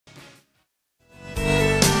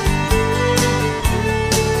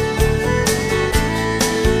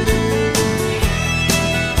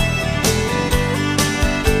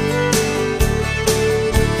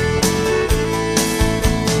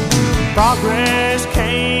Darkness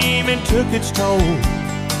came and took its toll,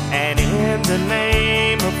 and in the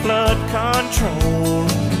name of flood control,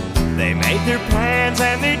 they made their plans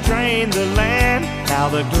and they drained the land. Now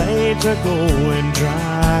the glades are going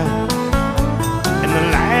dry. And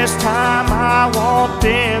the last time I walked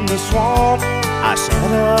in the swamp, I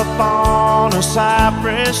sat up on a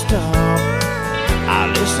cypress stump.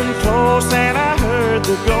 I listened close and I heard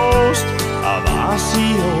the ghost of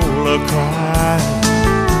Osceola cry.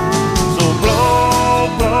 So blow,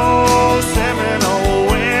 blow, Seminole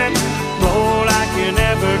wind, blow like you're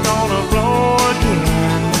never gonna blow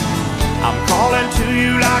again. I'm calling to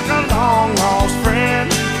you like a long-lost friend,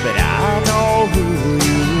 but I know who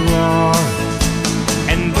you are.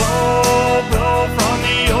 And blow, blow from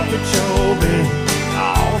the Okeechobee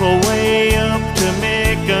all the way up to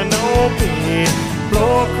Micanopy.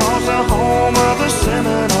 Blow across the home of the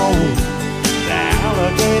Seminoles, the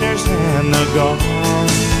alligators and the gulls.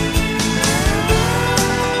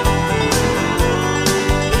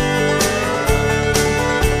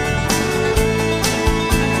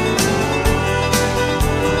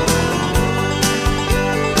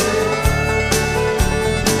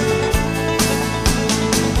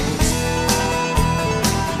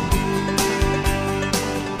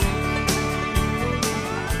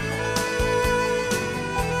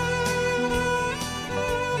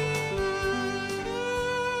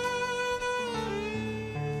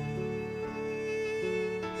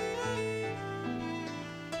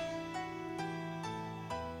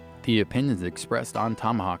 The opinions expressed on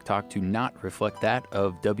Tomahawk Talk do not reflect that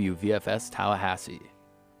of WVFS Tallahassee.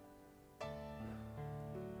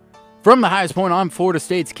 From the highest point on Florida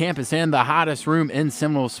State's campus and the hottest room in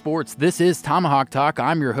Seminole sports, this is Tomahawk Talk.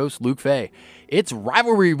 I'm your host, Luke Fay. It's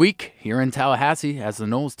rivalry week here in Tallahassee as the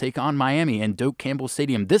Noles take on Miami in Doak Campbell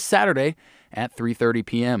Stadium this Saturday at 3:30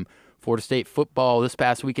 p.m. Florida State football this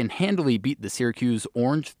past weekend handily beat the Syracuse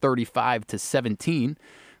Orange 35-17.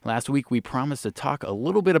 Last week, we promised to talk a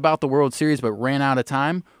little bit about the World Series, but ran out of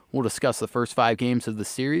time. We'll discuss the first 5 games of the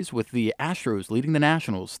series with the Astros leading the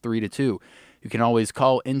Nationals 3-2. You can always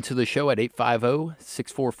call into the show at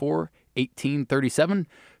 850-644-1837.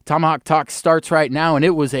 Tomahawk Talk starts right now, and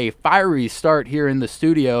it was a fiery start here in the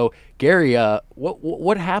studio. Gary,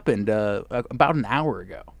 what happened about an hour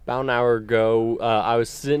ago? About an hour ago, I was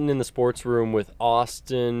sitting in the sports room with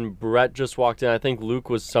Austin. Brett just walked in. I think Luke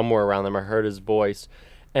was somewhere around them. I heard his voice.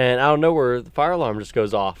 And out of nowhere, the fire alarm just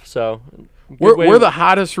goes off. So we're the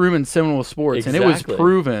hottest room in Seminole sports, Exactly. And it was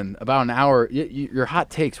proven about an hour. Your hot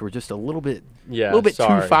takes were just a little bit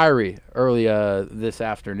sorry. too fiery early this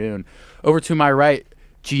afternoon. Over to my right,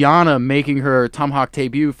 Gianna making her Tomahawk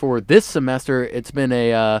debut for this semester. It's been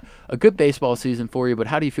a good baseball season for you, but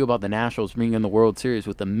how do you feel about the Nationals being in the World Series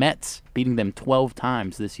with the Mets beating them 12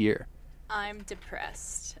 times this year? I'm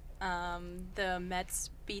depressed. The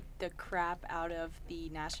Mets beat the crap out of the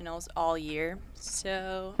Nationals all year,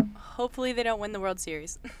 so hopefully they don't win the World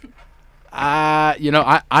Series.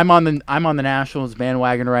 I'm on the Nationals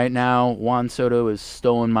bandwagon right now. Juan Soto has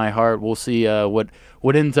stolen my heart. We'll see what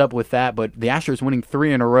ends up with that. But the Astros winning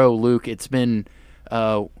 3 in a row, Luke. It's been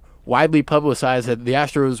widely publicized that the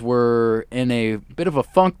Astros were in a bit of a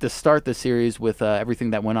funk to start the series with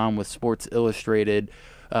everything that went on with Sports Illustrated.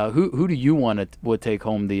 Who do you would take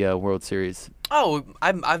home the World Series? Oh,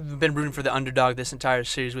 I've been rooting for the underdog this entire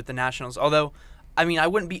series with the Nationals. Although, I mean, I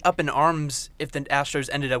wouldn't be up in arms if the Astros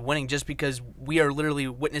ended up winning, just because we are literally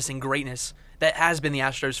witnessing greatness that has been the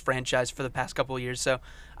Astros franchise for the past couple of years. So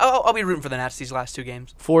I'll be rooting for the Nats these last 2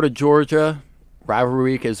 games. Florida, Georgia,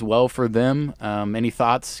 rivalry week as well for them. Any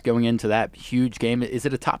thoughts going into that huge game? Is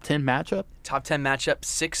it a top 10 matchup? Top 10 matchup,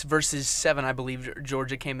 6 versus 7, I believe.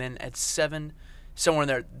 Georgia came in at 7. Somewhere in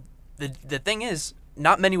there. The thing is,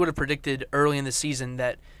 not many would have predicted early in the season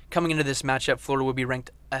that coming into this matchup, Florida would be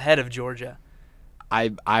ranked ahead of Georgia.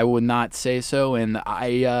 I would not say so, and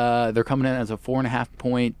they're coming in as a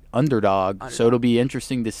 4.5-point underdog, so it'll be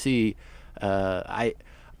interesting to see. I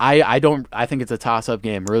think it's a toss-up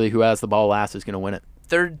game. Really, who has the ball last is going to win it.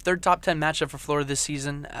 Third top 10 matchup for Florida this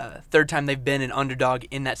season. Third time they've been an underdog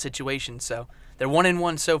in that situation, so they're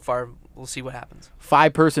 1-1 so far. We'll see what happens.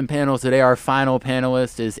 5-person panel today. Our final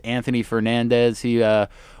panelist is Anthony Fernandez. He,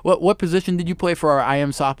 what position did you play for our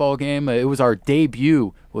IM softball game? It was our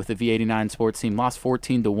debut with the V89 sports team. Lost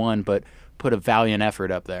 14-1, but put a valiant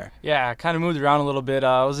effort up there. Yeah, I kind of moved around a little bit.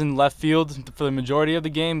 I was in left field for the majority of the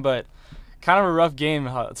game, but kind of a rough game.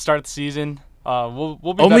 Start of the season, We'll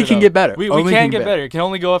be Only better, can though. get better. We Only can can get get better. It can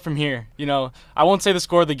only go up from here. I won't say the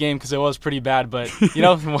score of the game because it was pretty bad, but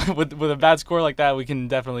with a bad score like that, we can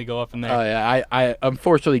definitely go up from there. Oh yeah, I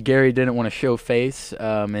unfortunately Gary didn't want to show face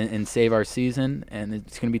and save our season, and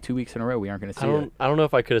it's going to be 2 weeks in a row we aren't going to see it. I don't know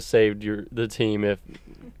if I could have saved the team if,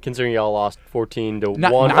 considering y'all lost 14-1.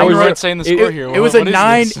 Nine runs saying the score here. It was What a is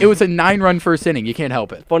 9. this? It was a 9-run first inning. You can't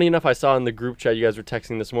help it. Funny enough, I saw in the group chat you guys were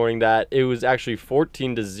texting this morning that it was actually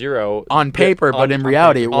 14-0 On paper, but in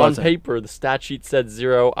reality, it on wasn't. paper, the stat sheet said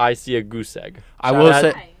 0. I see a goose egg. I will Shout say,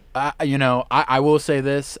 out- I will say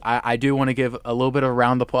this. I do want to give a little bit of a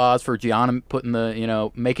round of applause for Gianna putting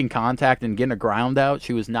making contact and getting a ground out.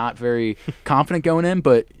 She was not very confident going in,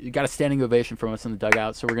 but you got a standing ovation from us in the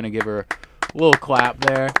dugout, so we're going to give her a little clap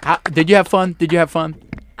there. Did you have fun?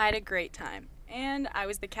 I had a great time. And I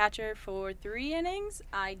was the catcher for 3 innings.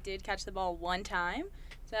 I did catch the ball 1 time.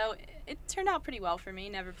 So it turned out pretty well for me.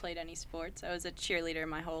 Never played any sports. I was a cheerleader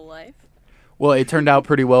my whole life. Well, it turned out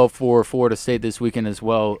pretty well for Florida State this weekend as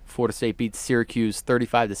well. Florida State beat Syracuse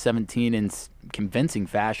 35-17 in convincing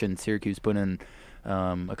fashion. Syracuse put in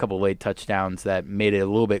a couple late touchdowns that made it a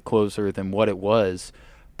little bit closer than what it was.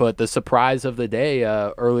 But the surprise of the day,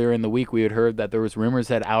 earlier in the week, we had heard that there was rumors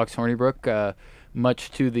that Alex Hornibrook,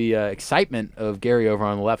 much to the excitement of Gary over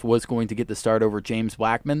on the left, was going to get the start over James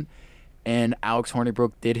Blackman. And Alex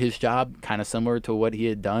Hornibrook did his job, kind of similar to what he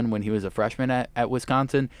had done when he was a freshman at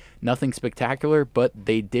Wisconsin. Nothing spectacular, but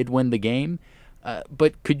they did win the game.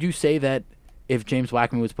 But could you say that if James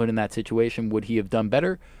Blackman was put in that situation, would he have done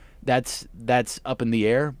better? That's up in the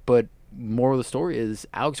air. But moral of the story is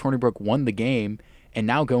Alex Hornibrook won the game, and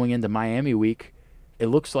now going into Miami week, it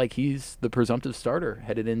looks like he's the presumptive starter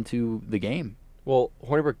headed into the game. Well,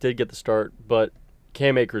 Hornibrook did get the start, but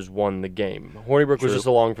Cam Akers won the game. Hornibrook was just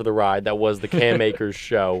along for the ride. That was the Cam Akers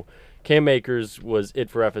show. Cam Akers was it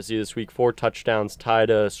for FSU this week. 4 touchdowns, tied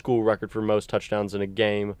a school record for most touchdowns in a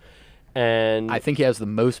game. And I think he has the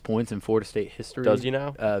most points in Florida State history. Does he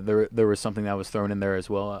now? There was something that was thrown in there as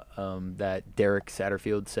well that Derek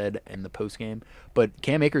Satterfield said in the postgame. But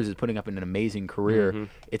Cam Akers is putting up an amazing career. Mm-hmm.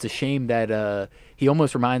 It's a shame that he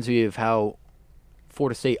almost reminds me of how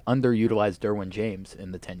Florida State underutilized Derwin James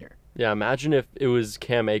in the tenure. Yeah, imagine if it was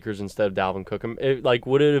Cam Akers instead of Dalvin Cook.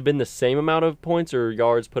 Would it have been the same amount of points or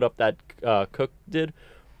yards put up that Cook did?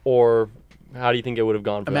 Or how do you think it would have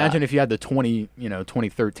gone for Imagine that? if you had the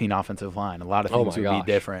 2013 offensive line. A lot of Oh things my would gosh.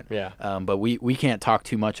 be different. Yeah. But we can't talk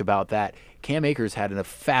too much about that. Cam Akers had a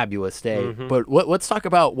fabulous day. Mm-hmm. But let's talk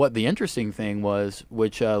about what the interesting thing was,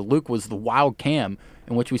 which Luke was the wild Cam,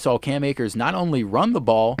 in which we saw Cam Akers not only run the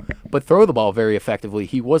ball, but throw the ball very effectively.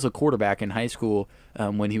 He was a quarterback in high school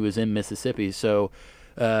when he was in Mississippi. So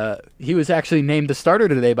he was actually named the starter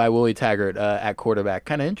today by Willie Taggart at quarterback.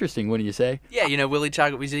 Kind of interesting, wouldn't you say? Yeah, Willie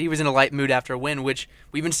Taggart, he was in a light mood after a win, which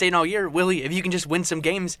we've been saying all year. Willie, if you can just win some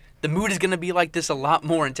games, the mood is going to be like this a lot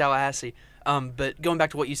more in Tallahassee. But going back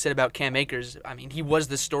to what you said about Cam Akers, I mean, he was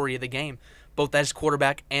the story of the game, both as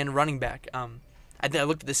quarterback and running back. I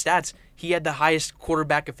looked at the stats. He had the highest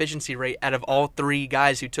quarterback efficiency rate out of all 3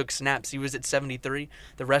 guys who took snaps. He was at 73.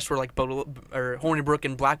 The rest were Hornibrook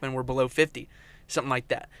and Blackman were below 50, something like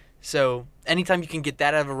that. So anytime you can get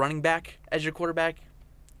that out of a running back as your quarterback,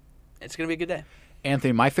 it's going to be a good day.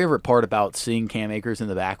 Anthony, my favorite part about seeing Cam Akers in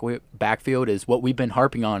the backfield is what we've been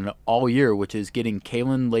harping on all year, which is getting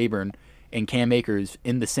Kalen Laburn and Cam Akers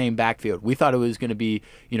in the same backfield. We thought it was going to be,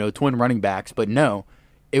 twin running backs, but no.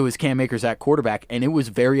 It was Cam Akers at quarterback, and it was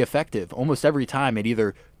very effective. Almost every time it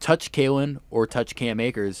either touched Kalen or touched Cam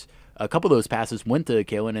Akers. A couple of those passes went to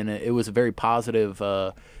Kalen, and it was a very positive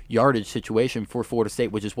yardage situation for Florida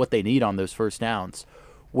State, which is what they need on those first downs.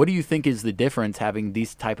 What do you think is the difference having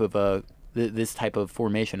this type of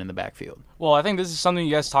formation in the backfield? Well, I think this is something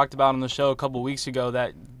you guys talked about on the show a couple weeks ago,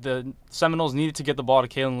 that the Seminoles needed to get the ball to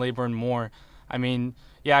Kalen Laburn more. I mean,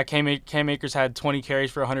 yeah, Cam Akers had 20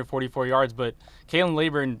 carries for 144 yards, but Kalen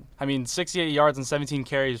Laburn, 68 yards and 17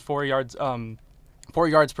 carries, 4 yards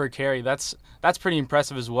per carry. That's pretty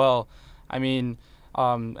impressive as well. And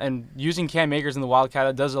using Cam Akers in the Wildcat,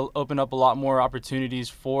 it does open up a lot more opportunities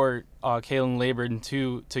for Kalen Laburn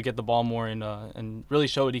to get the ball more and really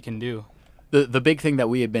show what he can do. The big thing that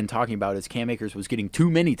we had been talking about is Cam Akers was getting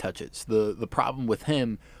too many touches. The problem with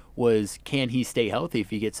him was, can he stay healthy if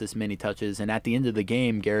he gets this many touches? And at the end of the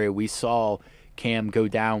game, Gary, we saw Cam go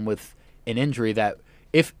down with an injury that,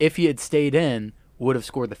 if he had stayed in, would have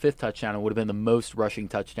scored the 5th touchdown and would have been the most rushing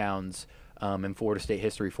touchdowns in Florida State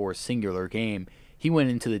history for a singular game. He went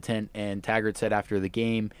into the tent, and Taggart said after the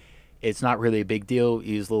game, it's not really a big deal.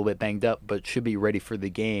 He's a little bit banged up, but should be ready for the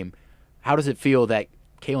game. How does it feel that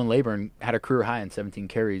Kalen Laburn had a career high in 17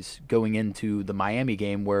 carries going into the Miami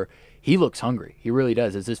game where he looks hungry. He really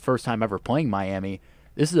does. It's his first time ever playing Miami.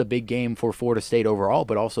 This is a big game for Florida State overall,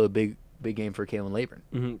 but also a big game for Kalen Laburn.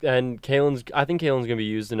 Mm-hmm. And I think Kalen's going to be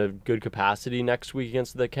used in a good capacity next week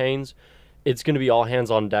against the Canes. It's going to be all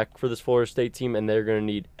hands on deck for this Florida State team, and they're going to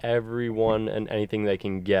need everyone and anything they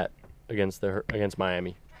can get against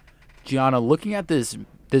Miami. Gianna, looking at this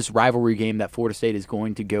rivalry game that Florida State is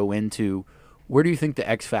going to go into, where do you think the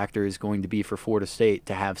X factor is going to be for Florida State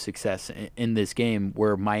to have success in this game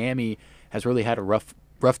where Miami has really had a rough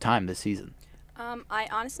time this season? I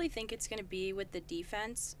honestly think it's going to be with the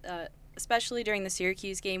defense, especially during the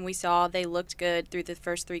Syracuse game. We saw they looked good through the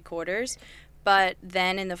first 3 quarters, but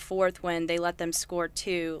then in the fourth when they let them score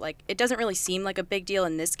 2, like, it doesn't really seem like a big deal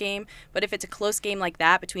in this game, but if it's a close game like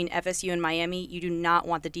that between FSU and Miami, you do not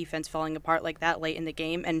want the defense falling apart like that late in the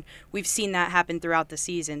game, and we've seen that happen throughout the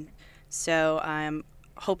season. So I'm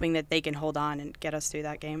hoping that they can hold on and get us through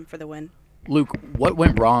that game for the win. Luke, what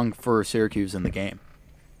went wrong for Syracuse in the game?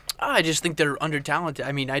 I just think they're under-talented.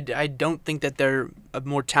 I mean, I don't think that they're a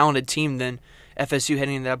more talented team than FSU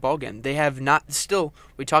heading into that ballgame. They have not still,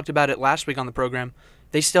 we talked about it last week on the program,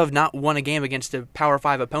 they still have not won a game against a Power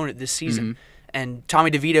 5 opponent this season. Mm-hmm. And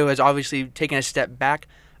Tommy DeVito has obviously taken a step back.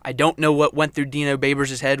 I don't know what went through Dino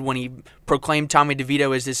Babers' head when he proclaimed Tommy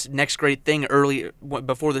DeVito as this next great thing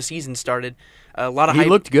before the season started. A lot of He hype.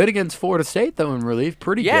 looked good against Florida State, though, in relief.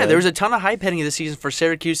 Pretty good. Yeah, there was a ton of hype heading into the season for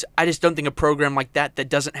Syracuse. I just don't think a program like that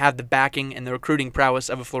doesn't have the backing and the recruiting prowess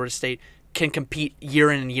of a Florida State can compete year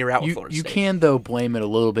in and year out with Florida State. You can, though, blame it a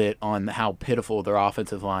little bit on how pitiful their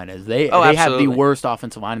offensive line is. They have absolutely. the worst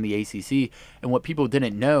offensive line in the ACC, and what people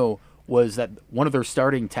didn't know was that one of their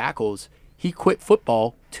starting tackles, he quit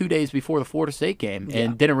football 2 days before the Florida State game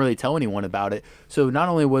and didn't really tell anyone about it. So not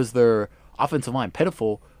only was their offensive line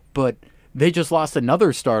pitiful, but they just lost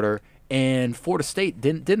another starter. And Florida State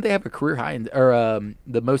didn't they have a career high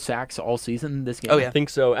the most sacks all season this game? Oh yeah, I think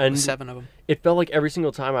so. And 7 of them. It felt like every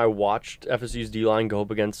single time I watched FSU's D line go up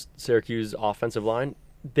against Syracuse offensive line,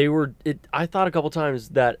 I thought a couple times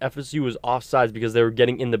that FSU was offsides because they were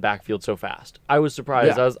getting in the backfield so fast. I was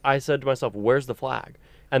surprised. Yeah. I said to myself, "Where's the flag?"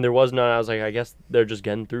 And there was none. I was like, I guess they're just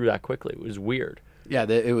getting through that quickly. It was weird. Yeah,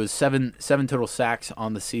 it was seven total sacks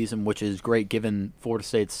on the season, which is great given Florida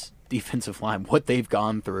State's defensive line, what they've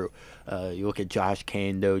gone through. You look at Josh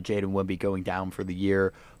Kane, though, Jaden Wimby going down for the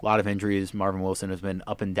year. A lot of injuries. Marvin Wilson has been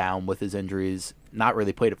up and down with his injuries. Not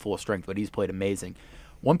really played at full strength, but he's played amazing.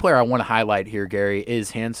 One player I want to highlight here, Gary,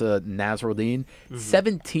 is Hansa Nasruddin. Mm-hmm.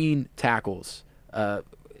 17 tackles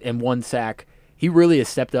and 1 sack. He really has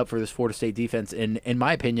stepped up for this Florida State defense, and in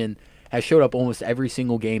my opinion, has showed up almost every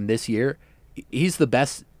single game this year. He's the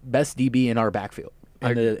best DB in our backfield,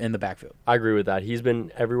 in the backfield. I agree with that. He's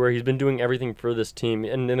been everywhere. He's been doing everything for this team.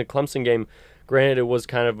 And in the Clemson game, granted it was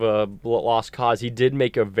kind of a lost cause, he did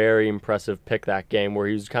make a very impressive pick that game where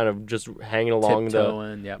he was kind of just hanging along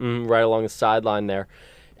right along the sideline there.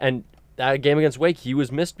 And that game against Wake, he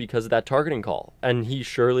was missed because of that targeting call. And he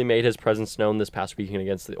surely made his presence known this past weekend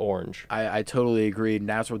against the Orange. I totally agree.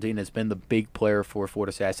 Nasruddin has been the big player for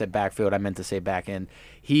Florida State. I said backfield. I meant to say back end.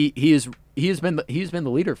 He's been the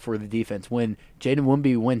leader for the defense. When Jaden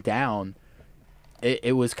Wimby went down,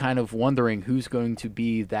 it was kind of wondering who's going to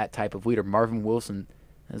be that type of leader. Marvin Wilson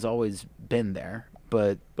has always been there.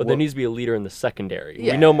 But there needs to be a leader in the secondary.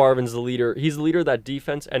 Yeah. We know Marvin's the leader. He's the leader of that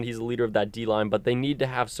defense, and he's the leader of that D-line, but they need to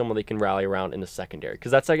have someone they can rally around in the secondary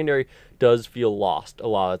because that secondary does feel lost a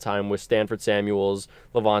lot of the time with Stanford Samuels,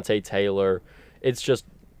 Levante Taylor.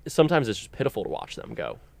 Sometimes it's just pitiful to watch them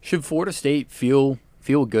go. Should Florida State feel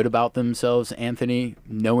good about themselves, Anthony,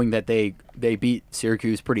 knowing that they beat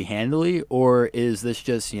Syracuse pretty handily, or is this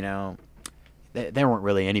just, they weren't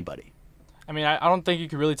really anybody? I mean, I don't think you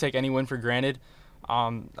could really take any win for granted.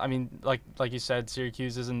 I mean, like you said,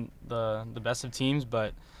 Syracuse isn't the best of teams,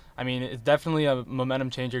 but I mean, it's definitely a momentum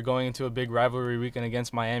changer going into a big rivalry weekend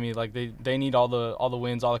against Miami. Like they need all the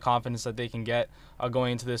wins, all the confidence that they can get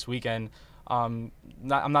going into this weekend. I'm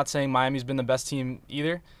not saying Miami's been the best team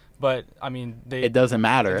either, but I mean, it doesn't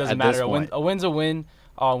matter. It doesn't matter. A win's a win.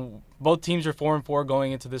 Both teams are 4-4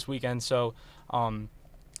 going into this weekend, so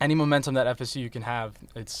any momentum that FSU can have,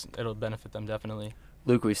 it'll benefit them definitely.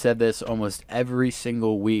 Luke, we've said this almost every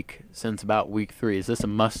single week since about week 3. Is this a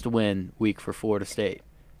must-win week for Florida State?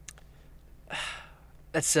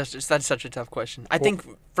 That's such a tough question. I think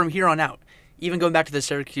from here on out, even going back to the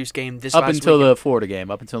Syracuse game this up last until weekend, the Florida game,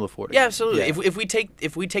 Yeah, absolutely. Yeah.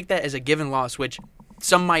 If we take that as a given loss, which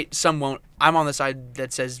some might, some won't. I'm on the side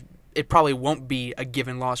that says it probably won't be a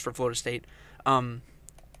given loss for Florida State.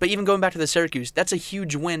 But even going back to the Syracuse, that's a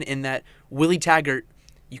huge win in that Willie Taggart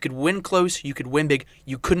You could win close, you could win big.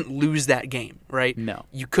 You couldn't lose that game, right? No.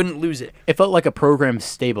 You couldn't lose it. It felt like a program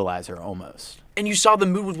stabilizer almost. And you saw the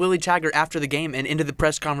mood with Willie Taggart after the game and into the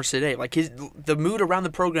press conference today. Like the mood around the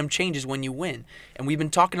program changes when you win. And we've been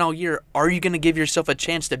talking all year, are you going to give yourself a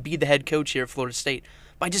chance to be the head coach here at Florida State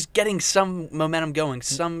by just getting some momentum going,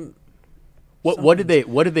 What did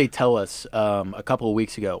they tell us a couple of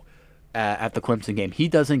weeks ago at the Clemson game? He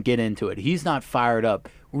doesn't get into it. He's not fired up.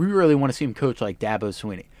 We really want to see him coach like Dabo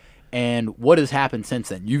Swinney. And what has happened since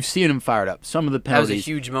then? You've seen him fired up. Some of the penalties. That was a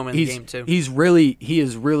huge moment in the game too. He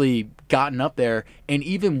has really gotten up there. And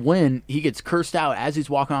even when he gets cursed out as he's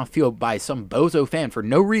walking off the field by some bozo fan for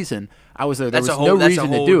no reason, I was there. There was no reason to do it.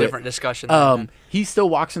 That's a whole different discussion. He still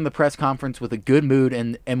walks in the press conference with a good mood.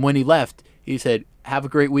 And when he left, he said, "Have a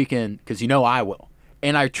great weekend, because you know I will."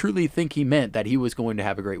 And I truly think he meant that he was going to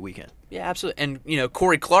have a great weekend. Yeah, absolutely. And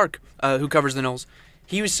Corey Clark, who covers the Noles,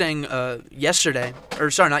 he was saying on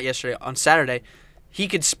Saturday, he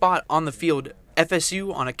could spot on the field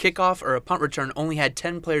FSU on a kickoff or a punt return only had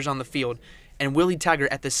 10 players on the field, and Willie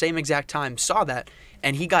Taggart at the same exact time saw that,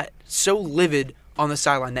 and he got so livid on the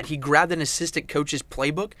sideline that he grabbed an assistant coach's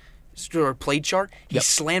playbook or play chart, he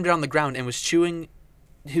slammed it on the ground and was chewing.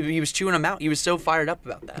 He was chewing them out. He was so fired up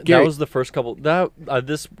about that. That was the first couple.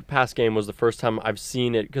 This past game was the first time I've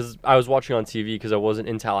seen it, because I was watching on TV because I wasn't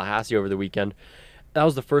in Tallahassee over the weekend. That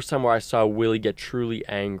was the first time where I saw Willie get truly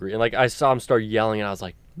angry, and like I saw him start yelling, and I was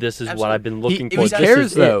like, "This is what I've been looking for." He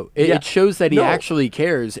cares, though. It shows that he actually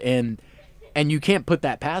cares, and you can't put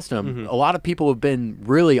that past him. Mm-hmm. A lot of people have been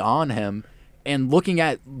really on him, and looking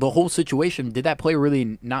at the whole situation, did that play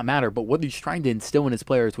really not matter? But what he's trying to instill in his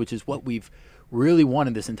players, which is what we've really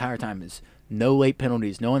wanted this entire time, is no late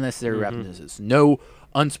penalties, no unnecessary repetitions, no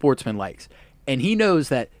unsportsmanlikes. And he knows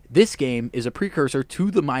that this game is a precursor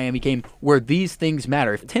to the Miami game where these things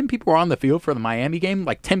matter. If 10 people were on the field for the Miami game,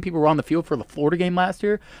 like 10 people were on the field for the Florida game last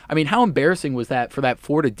year, I mean, how embarrassing was that for that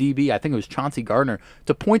Florida DB, I think it was Chauncey Gardner,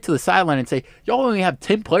 to point to the sideline and say, y'all only have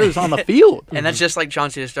 10 players on the field. And that's just like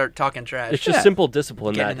Chauncey to start talking trash. It's just simple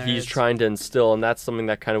discipline that he's trying to instill, and that's something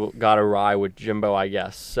that kind of got awry with Jimbo, I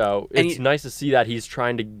guess. So it's nice to see that he's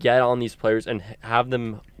trying to get on these players and have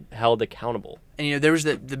them held accountable. And there was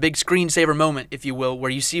the big screensaver moment, if you will, where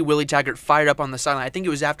you see Willie Taggart fired up on the sideline. I think it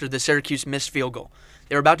was after the Syracuse missed field goal.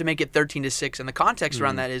 They were about to make it 13-6, and the context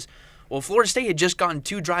around that is, well, Florida State had just gotten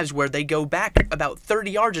 2 drives where they go back about 30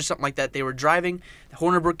 yards or something like that. They were driving,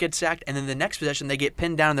 Hornibrook gets sacked, and then the next possession they get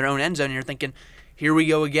pinned down in their own end zone, and you're thinking, here we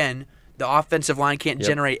go again. The offensive line can't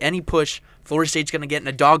generate any push. Florida State's going to get in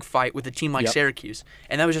a dogfight with a team like Syracuse.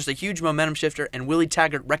 And that was just a huge momentum shifter, and Willie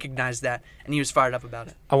Taggart recognized that, and he was fired up about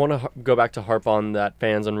it. I want to go back to harp on that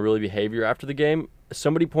fans' unruly behavior after the game.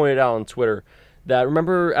 Somebody pointed out on Twitter that,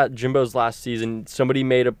 remember at Jimbo's last season, somebody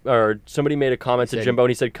made a comment to Jimbo, and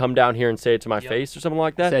he said, "Come down here and say it to my face," or something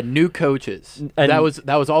like that. Said new coaches. And that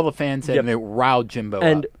was all the fans said, and it riled Jimbo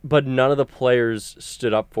up. But none of the players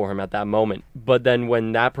stood up for him at that moment. But then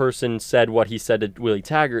when that person said what he said to Willie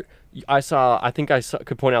Taggart, I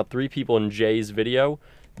could point out 3 people in Jay's video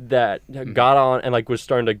that got on and was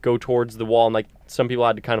starting to go towards the wall, and some people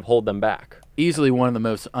had to kind of hold them back. Easily one of the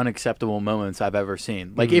most unacceptable moments I've ever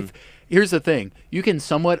seen. Here's the thing, you can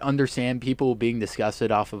somewhat understand people being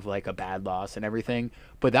disgusted off of a bad loss and everything,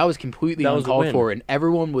 but that was completely uncalled for, and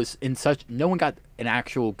everyone was no one got an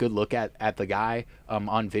actual good look at the guy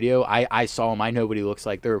on video. I saw him. I know what he looks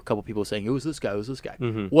like. There were a couple people saying, it was this guy.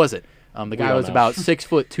 Wasn't. The guy was about 6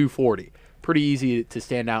 foot 240. Pretty easy to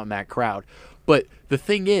stand out in that crowd. But the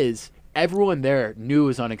thing is, everyone there knew it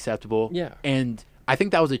was unacceptable. Yeah. And I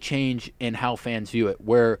think that was a change in how fans view it,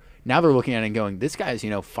 where now they're looking at it and going, this guy's,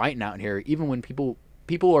 fighting out here. Even when people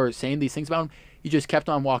are saying these things about him, he just kept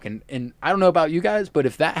on walking. And I don't know about you guys, but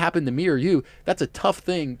if that happened to me or you, that's a tough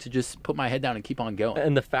thing to just put my head down and keep on going.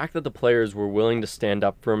 And the fact that the players were willing to stand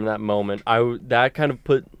up for him in that moment,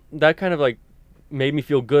 made me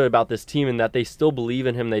feel good about this team, and that they still believe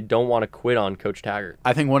in him. They don't want to quit on Coach Taggart.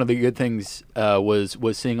 I think one of the good things was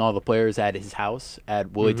seeing all the players at his house,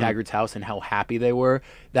 at Willie Taggart's house, and how happy they were.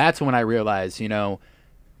 That's when I realized,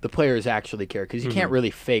 the players actually care, because you can't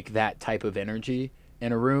really fake that type of energy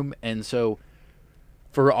in a room. And so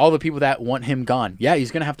for all the people that want him gone,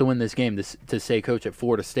 he's going to have to win this game to stay coach at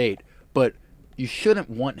Florida State, but you shouldn't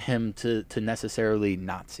want him to necessarily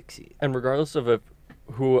not succeed. And regardless of if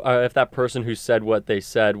that person who said what they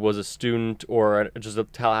said was a student or just a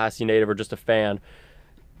Tallahassee native or just a fan,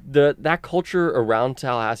 that culture around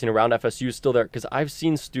Tallahassee and around FSU is still there, because I've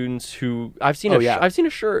seen students who I've seen a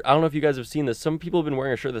shirt. I don't know if you guys have seen this. Some people have been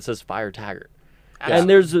wearing a shirt that says "Fire Taggart," and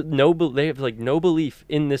they have no belief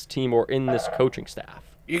in this team or in this coaching staff.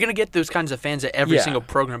 You're going to get those kinds of fans at every Yeah. single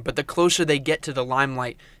program, but the closer they get to the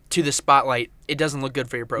limelight, to the spotlight, it doesn't look good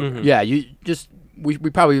for your program. Yeah, we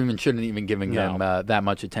probably even shouldn't even giving No. him that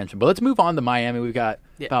much attention. But let's move on to Miami. We've got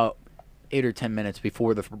Yeah. about 8 or 10 minutes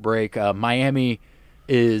before the break. Miami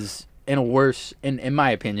is in a worse, in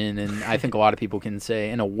my opinion, and I think a lot of people can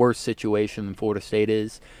say, in a worse situation than Florida State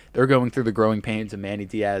is. They're going through the growing pains of Manny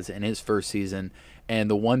Diaz in his first season. And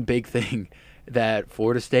the one big thing that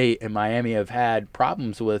Florida State and Miami have had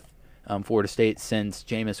problems with, Florida State since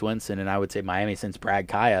Jameis Winston, and I would say Miami since Brad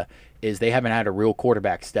Kaya, is they haven't had a real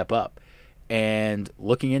quarterback step up. And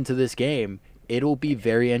looking into this game, it'll be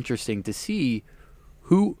very interesting to see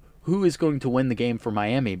who is going to win the game for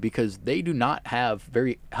Miami, because they do not have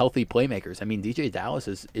very healthy playmakers. I mean, DJ Dallas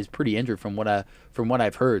is pretty injured from what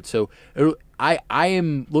I've heard. So I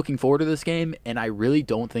am looking forward to this game, and I really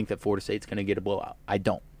don't think that Florida State's going to get a blowout.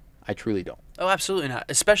 I truly don't. Oh, absolutely not.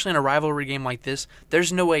 Especially in a rivalry game like this,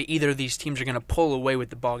 there's no way either of these teams are going to pull away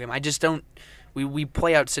with the ball game. I just don't. We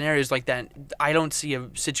play out scenarios like that. I don't see a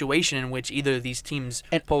situation in which either of these teams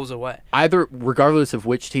pulls away. Either, regardless of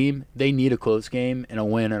which team, they need a close game and a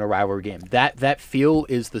win in a rivalry game. That feel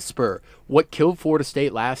is the spur. What killed Florida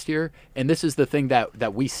State last year, and this is the thing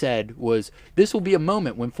that we said, was this will be a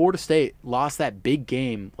moment when Florida State lost that big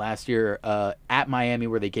game last year at Miami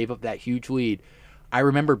where they gave up that huge lead. I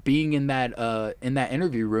remember being in that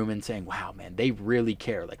interview room and saying, "Wow, man, they really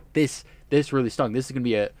care. Like this really stung. This is going to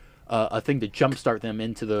be a thing to jumpstart them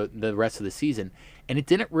into the rest of the season." And it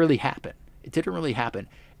didn't really happen.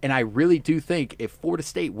 And I really do think if Florida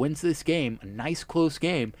State wins this game, a nice close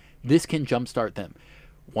game, this can jumpstart them.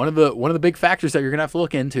 One of the big factors that you're going to have to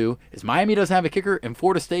look into is Miami doesn't have a kicker, and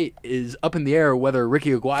Florida State is up in the air whether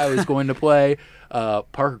Ricky Aguayo is going to play,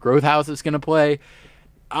 Parker Grothaus is going to play.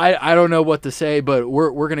 I don't know what to say, but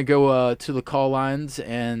we're going to go to the call lines,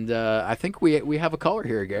 and I think we have a caller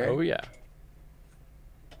here, Gary. Oh, yeah.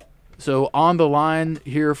 So on the line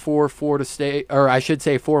here for Florida State, or I should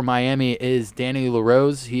say for Miami, is Danny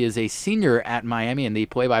LaRose. He is a senior at Miami and the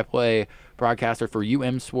play-by-play broadcaster for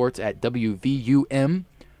UM Sports at WVUM,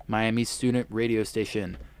 Miami's student radio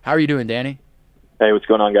station. How are you doing, Danny? Hey, what's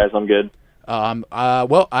going on, guys? I'm good.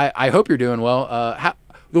 Well, I hope you're doing well.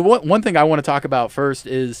 The one thing I want to talk about first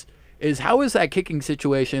is how is that kicking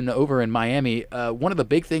situation over in Miami? One of the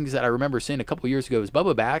big things that I remember seeing a couple years ago is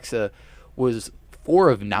Bubba Baxa was 4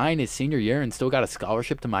 of 9 his senior year and still got a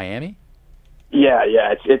scholarship to Miami. Yeah.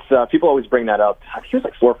 It's people always bring that up. I think he was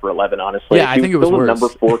like 4 for 11, honestly. Yeah, I think it was still worse. the number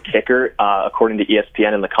 4 kicker according to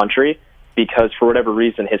ESPN in the country, because for whatever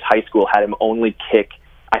reason his high school had him only kick,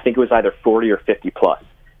 I think it was either 40 or 50 plus.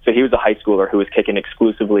 So he was a high schooler who was kicking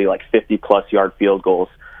exclusively like 50 plus yard field goals.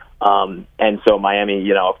 And so Miami,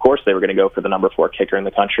 of course they were going to go for the number 4 kicker in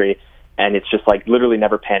the country. And it's just like literally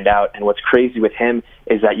never panned out. And what's crazy with him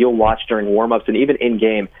is that you'll watch during warm-ups and even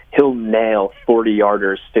in-game, he'll nail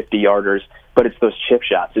 40-yarders, 50-yarders, but it's those chip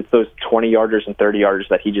shots. It's those 20-yarders and 30-yarders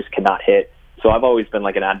that he just cannot hit. So I've always been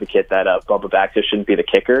like an advocate that Bubba Baxa shouldn't be the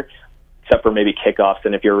kicker, except for maybe kickoffs.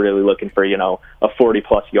 And if you're really looking for, a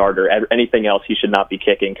 40-plus yarder, anything else he should not be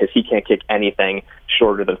kicking, because he can't kick anything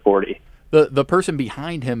shorter than 40. The person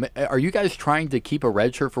behind him, are you guys trying to keep a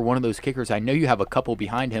red shirt for one of those kickers? I know you have a couple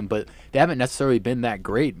behind him, but they haven't necessarily been that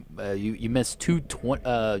great. You missed 2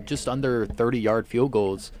 just under 30-yard field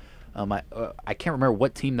goals. I can't remember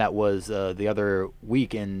what team that was the other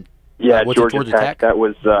week. And was it Georgia Tech. That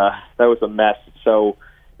was a mess. So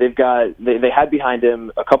they've got they had behind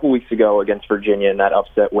him a couple weeks ago against Virginia in that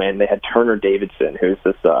upset win. They had Turner Davidson, who's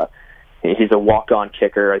this he's a walk-on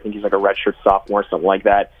kicker. I think he's like a redshirt sophomore, something like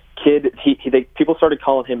that. Kid, people started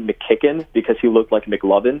calling him McKicken because he looked like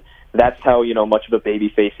McLovin. That's how much of a baby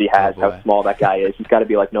face he has. How small that guy is. He's got to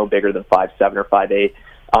be like no bigger than 5'7" or 5'8".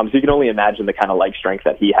 So you can only imagine the kind of leg strength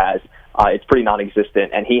that he has. It's pretty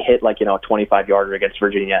non-existent, and he hit like a 25-yarder against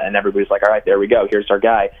Virginia, and everybody's like, all right, there we go. Here's our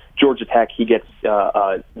guy. Georgia Tech, he gets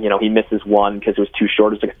he misses one because it was too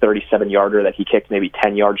short. It was like a 37-yarder that he kicked maybe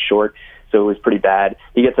 10 yards short. So it was pretty bad.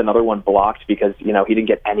 He gets another one blocked because, he didn't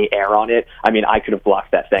get any air on it. I mean, I could have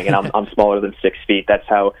blocked that thing, and I'm smaller than 6 feet. That's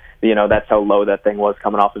how low that thing was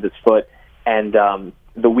coming off of his foot. And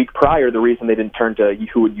the week prior, the reason they didn't turn to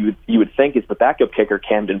who you would think is the backup kicker,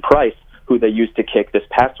 Camden Price, who they used to kick this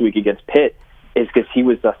past week against Pitt, is because he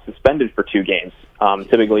was suspended for 2 games.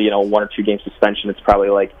 Typically, 1 or 2 game suspension. It's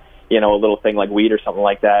probably like, a little thing like weed or something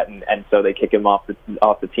like that. And so they kick him off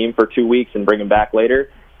the team for 2 weeks and bring him back later.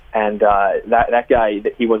 And that guy,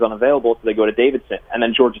 he was unavailable, so they go to Davidson. And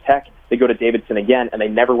then Georgia Tech, they go to Davidson again, and they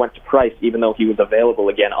never went to Price, even though he was available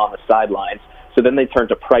again on the sidelines. So then they turned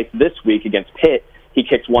to Price this week against Pitt, he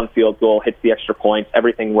kicks one field goal, hits the extra points,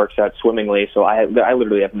 everything works out swimmingly. So I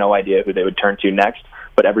literally have no idea who they would turn to next.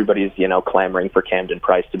 But everybody's, clamoring for Camden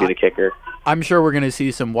Price to be the kicker. I'm sure we're going to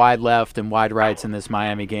see some wide left and wide rights in this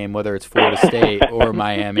Miami game, whether it's Florida State or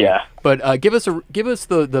Miami. Yeah. But give us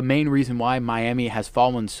the main reason why Miami has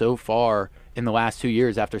fallen so far in the last 2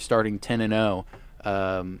 years after starting 10-0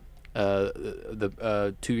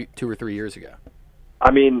 two or 3 years ago.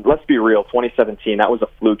 I mean, let's be real. 2017, that was a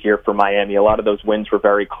fluke year for Miami. A lot of those wins were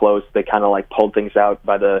very close. They kind of pulled things out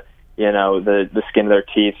by the skin of their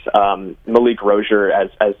teeth. Malik Rozier, as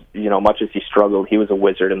much as he struggled, he was a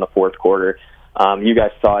wizard in the fourth quarter. You guys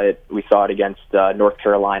saw it. We saw it against North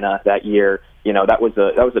Carolina that year. That was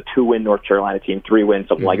a 2-win North Carolina team, 3 wins,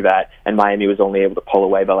 something like that, and Miami was only able to pull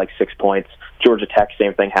away by 6 points. Georgia Tech,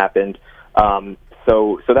 same thing happened.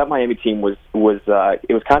 So that Miami team was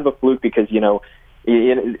it was kind of a fluke because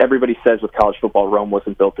everybody says with college football, Rome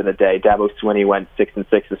wasn't built in a day. Dabo Swinney went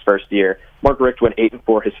 6-6 his first year. Mark Richt went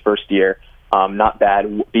 8-4 his first year. Not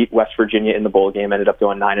bad. Beat West Virginia in the bowl game. Ended up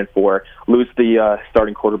going 9-4. Lose the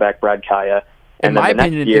starting quarterback Brad Kaya. And in my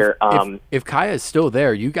opinion, year, if Kaya is still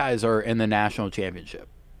there, you guys are in the national championship.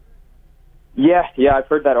 Yeah, I've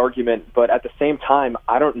heard that argument, but at the same time,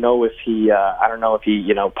 I don't know if he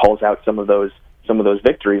pulls out some of those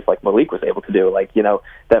victories like Malik was able to do.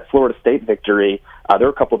 That Florida State victory, there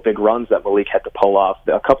were a couple of big runs that Malik had to pull off.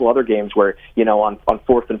 A couple other games where, on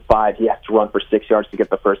 4th and 5, he has to run for 6 yards to get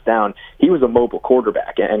the first down. He was a mobile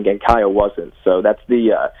quarterback, and Kaya wasn't. So that's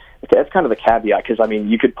kind of the caveat, because,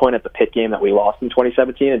 you could point at the Pitt game that we lost in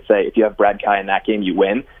 2017 and say, if you have Brad Kaya in that game, you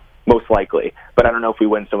win, most likely. But I don't know if we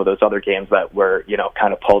win some of those other games that were,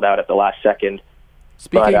 kind of pulled out at the last second.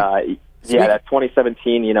 That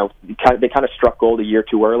 2017, they kind of struck gold a year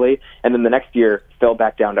too early, and then the next year fell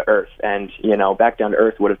back down to earth. And, back down to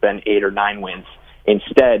earth would have been 8 or 9 wins.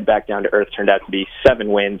 Instead, back down to earth turned out to be 7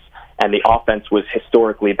 wins, and the offense was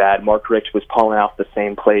historically bad. Mark Richt was pulling off the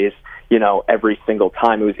same plays, every single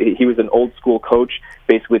time. He was an old-school coach,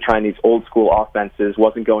 basically trying these old-school offenses,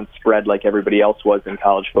 wasn't going spread like everybody else was in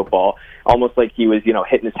college football, almost like he was,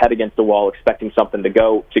 hitting his head against the wall, expecting something to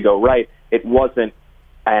go right. It wasn't.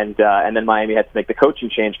 And then Miami had to make the coaching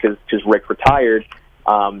change because Rick retired.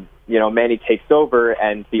 Manny takes over,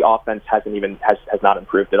 and the offense has not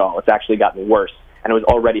improved at all. It's actually gotten worse, and it was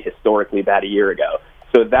already historically bad a year ago.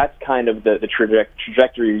 So that's kind of the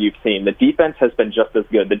trajectory you've seen. The defense has been just as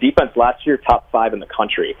good. The defense last year, top 5 in the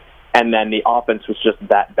country, and then the offense was just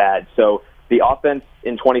that bad. So the offense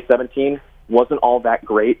in 2017 wasn't all that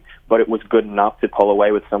great, but it was good enough to pull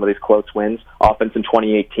away with some of these close wins. Offense in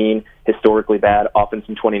 2018, historically bad. Offense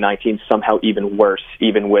in 2019, somehow even worse,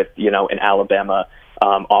 even with, an Alabama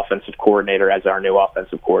offensive coordinator as our new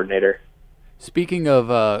offensive coordinator. Speaking of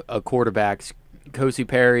quarterbacks, Kosi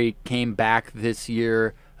Perry came back this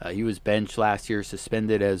year. He was benched last year,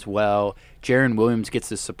 suspended as well. Jaron Williams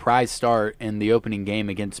gets a surprise start in the opening game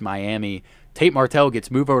against Miami. Tate Martell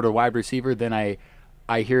gets moved over to wide receiver. Then I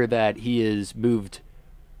hear that he is moved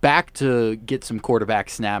back to get some quarterback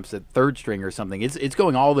snaps at third string or something. It's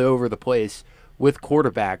going all over the place with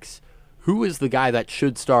quarterbacks. Who is the guy that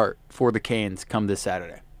should start for the Canes come this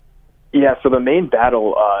Saturday? Yeah, so the main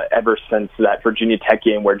battle ever since that Virginia Tech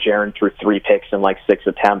game where Jaron threw 3 picks in 6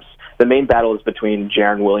 attempts, the main battle is between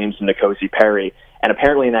Jaron Williams and N'Kosi Perry. And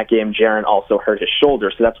apparently in that game, Jaron also hurt his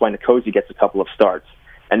shoulder, so that's why N'Kosi gets a couple of starts.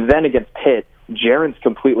 And then against Pitt, Jaron's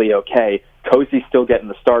completely okay. Kosi's still getting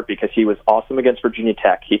the start because he was awesome against Virginia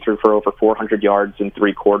Tech. He threw for over 400 yards in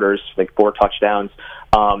 3 quarters, 4 touchdowns.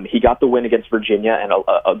 He got the win against Virginia, and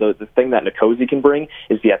the thing that N'Kosi can bring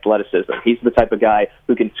is the athleticism. He's the type of guy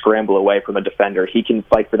who can scramble away from a defender. He can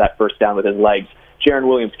fight for that first down with his legs. Jaron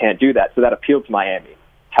Williams can't do that, so that appealed to Miami.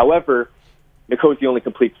 However, N'Kosi only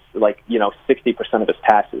completes 60% of his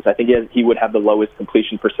passes. I think he would have the lowest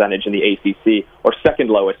completion percentage in the ACC, or second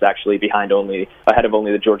lowest actually, ahead of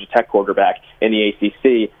only the Georgia Tech quarterback in the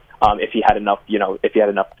ACC. If he had enough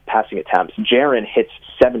passing attempts, Jaron hits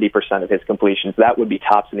 70% of his completions. That would be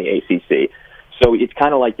tops in the ACC. So it's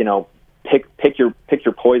kind of like pick your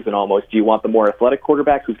poison almost. Do you want the more athletic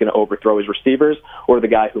quarterback who's going to overthrow his receivers, or the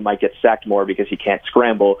guy who might get sacked more because he can't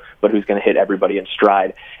scramble, but who's going to hit everybody in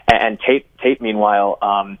stride? And Tate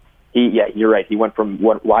meanwhile, you're right. He went from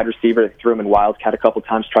wide receiver, threw him in Wildcat a couple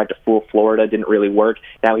times, tried to fool Florida, didn't really work.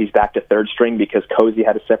 Now he's back to third string because Kosi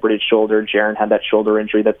had a separated shoulder. Jaron had that shoulder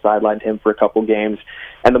injury that sidelined him for a couple games.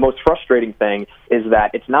 And the most frustrating thing is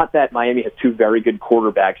that it's not that Miami has 2 very good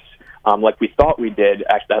quarterbacks, like we thought we did,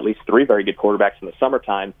 actually at least 3 very good quarterbacks in the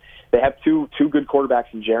summertime. they have two good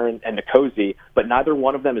quarterbacks in Jaron and Nkosi, but neither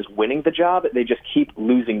one of them is winning the job. They just keep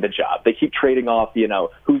losing the job. They keep trading off,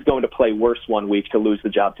 who's going to play worse one week to lose the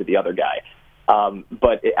job to the other guy.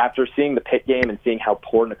 But after seeing the Pitt game and seeing how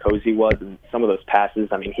poor Nkosi was and some of those passes,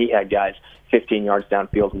 I mean, he had guys 15 yards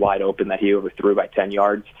downfield wide open that he overthrew by 10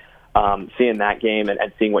 yards. Seeing that game and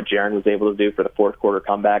seeing what Jaron was able to do for the fourth quarter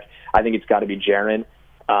comeback, I think it's got to be Jaron.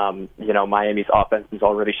 Miami's offense is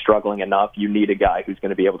already struggling enough. You need a guy who's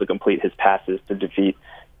going to be able to complete his passes to defeat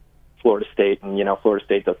Florida State. And, Florida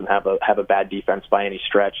State doesn't have a bad defense by any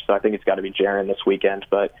stretch. So I think it's got to be Jaron this weekend.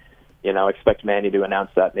 But, expect Manny to announce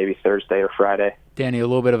that maybe Thursday or Friday. Danny, a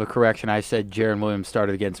little bit of a correction. I said Jaron Williams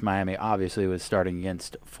started against Miami. Obviously, it was starting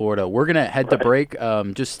against Florida. We're going to head to break.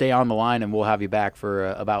 Just stay on the line, and we'll have you back for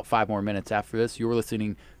about 5 more minutes after this. You're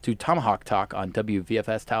listening to Tomahawk Talk on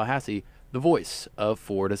WVFS Tallahassee, the voice of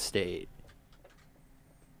Florida State.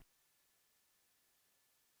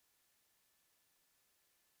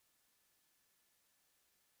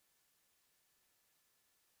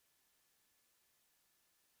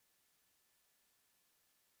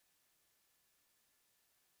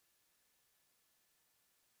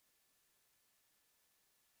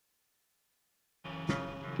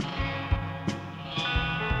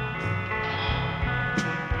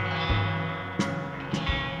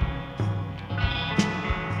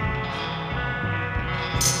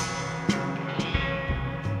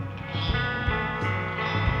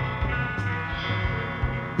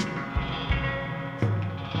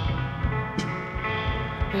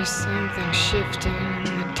 There's something shifting in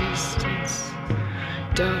the distance.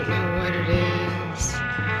 Don't know what it is.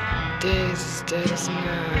 Days as dead as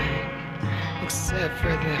night, except for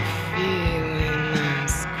the feeling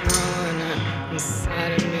that's growing up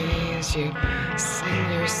inside of me as you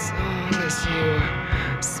sing your song, as you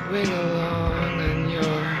swing along, and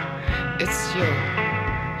it's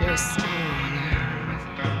your song.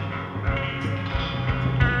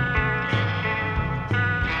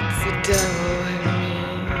 It's the devil in me.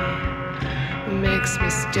 Makes me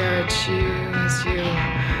stare at you as you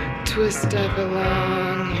twist up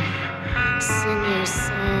along. You sing your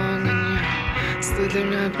song and you're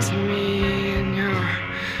slithering up to me, and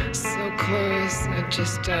you're so close. I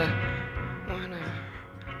just wanna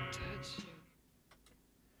touch you.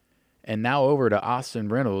 And now over to Austin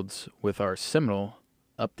Reynolds with our Seminole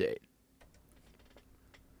update.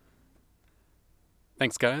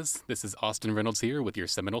 Thanks, guys. This is Austin Reynolds here with your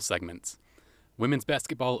Seminole segment. Women's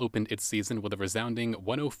basketball opened its season with a resounding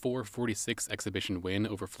 104-46 exhibition win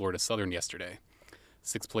over Florida Southern yesterday.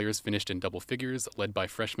 6 players finished in double figures, led by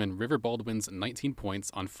freshman River Baldwin's 19 points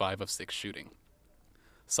on 5 of 6 shooting.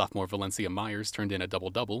 Sophomore Valencia Myers turned in a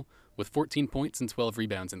double-double with 14 points and 12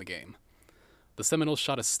 rebounds in the game. The Seminoles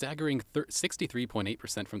shot a staggering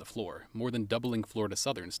 63.8% from the floor, more than doubling Florida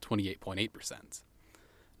Southern's 28.8%.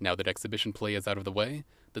 Now that exhibition play is out of the way,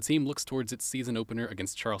 the team looks towards its season opener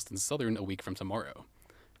against Charleston Southern a week from tomorrow.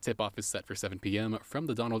 Tip-off is set for 7 p.m. from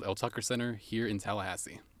the Donald L. Tucker Center here in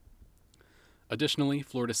Tallahassee. Additionally,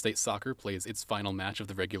 Florida State Soccer plays its final match of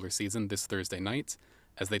the regular season this Thursday night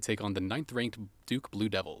as they take on the 9th-ranked Duke Blue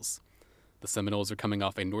Devils. The Seminoles are coming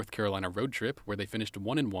off a North Carolina road trip where they finished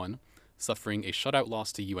 1-1, suffering a shutout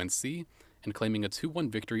loss to UNC and claiming a 2-1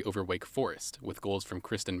 victory over Wake Forest, with goals from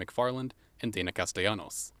Kristen McFarland and Dana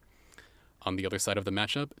Castellanos. On the other side of the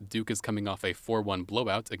matchup, Duke is coming off a 4-1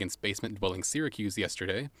 blowout against basement-dwelling Syracuse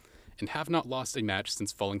yesterday and have not lost a match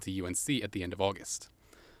since falling to UNC at the end of August.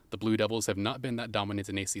 The Blue Devils have not been that dominant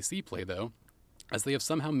in ACC play, though, as they have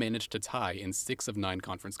somehow managed to tie in 6 of 9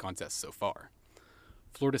 conference contests so far.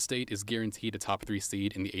 Florida State is guaranteed a top 3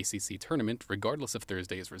 seed in the ACC tournament regardless of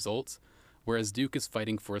Thursday's results, whereas Duke is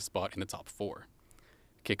fighting for a spot in the top 4.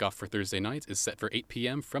 Kickoff for Thursday night is set for 8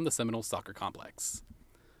 p.m. from the Seminole Soccer Complex.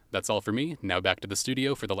 That's all for me. Now back to the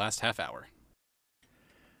studio for the last half hour.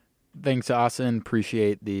 Thanks, Austin.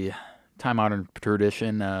 Appreciate the time-honored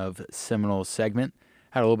tradition of Seminole segment.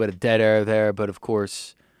 Had a little bit of dead air there, but of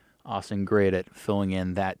course, Austin great at filling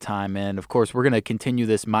in that time. And of course, we're going to continue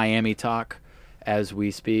this Miami talk as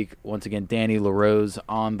we speak. Once again, Danny LaRose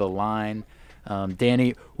on the line.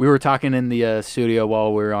 Danny, we were talking in the studio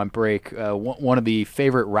while we were on break. One of the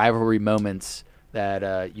favorite rivalry moments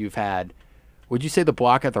that you've had. Would you say the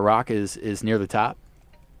block at the Rock is near the top?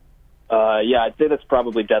 Yeah, I'd say that's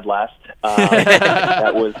probably dead last.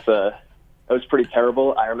 That was pretty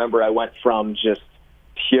terrible. I remember I went from just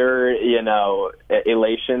pure,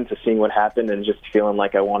 elation to seeing what happened and just feeling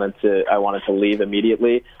like I wanted to leave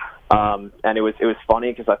immediately. And it was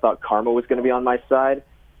funny because I thought karma was going to be on my side.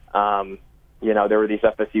 There were these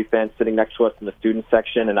FSU fans sitting next to us in the student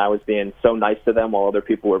section, and I was being so nice to them while other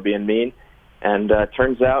people were being mean. And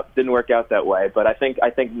turns out didn't work out that way. But I think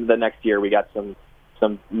the next year we got some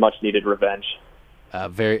much needed revenge.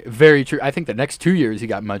 Very, very true. I think the next 2 years he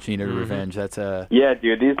got much needed revenge. That's Yeah,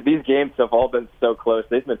 dude. These games have all been so close.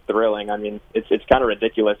 They've been thrilling. I mean, it's kind of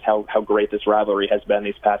ridiculous how great this rivalry has been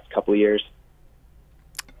these past couple of years.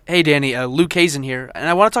 Hey, Danny, Luke Hazen here, and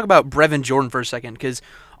I want to talk about Brevin Jordan for a second, because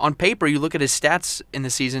on paper, you look at his stats in the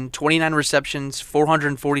season, 29 receptions,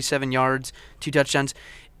 447 yards, 2 touchdowns.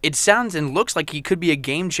 It sounds and looks like he could be a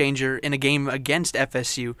game changer in a game against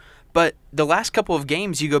FSU, but the last couple of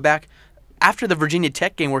games, you go back after the Virginia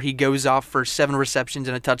Tech game where he goes off for 7 receptions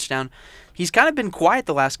and a touchdown, he's kind of been quiet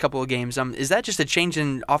the last couple of games. Is that just a change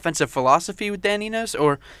in offensive philosophy with Dan Enos,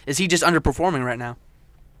 or is he just underperforming right now?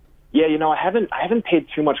 Yeah, I haven't paid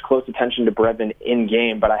too much close attention to Brevin in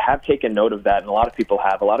game, but I have taken note of that, and a lot of people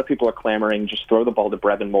have. A lot of people are clamoring, just throw the ball to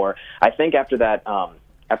Brevin more. I think after that,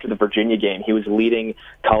 after the Virginia game, he was leading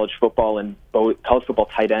college football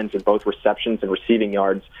tight ends in both receptions and receiving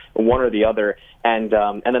yards, one or the other. And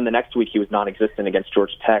then the next week he was non-existent against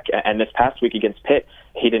Georgia Tech, and this past week against Pitt,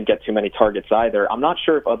 he didn't get too many targets either. I'm not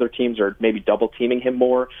sure if other teams are maybe double teaming him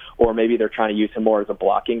more, or maybe they're trying to use him more as a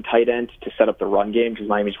blocking tight end to set up the run game, because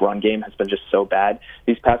Miami's run game has been just so bad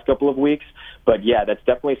these past couple of weeks. But yeah, that's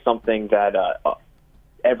definitely something that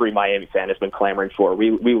every Miami fan has been clamoring for.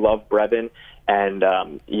 We love Brevin, and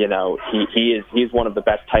he's one of the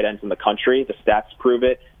best tight ends in the country. The stats prove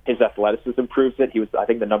it. His athleticism proves it. He was, I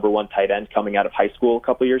think, the number 1 tight end coming out of high school a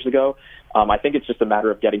couple years ago. I think it's just a matter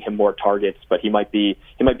of getting him more targets, but he might be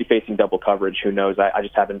facing double coverage. Who knows? I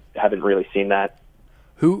just haven't really seen that.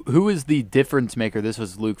 Who is the difference maker? This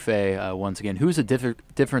was Luke Fay once again. Who's a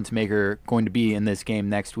difference maker going to be in this game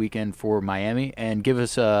next weekend for Miami? And give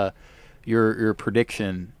us your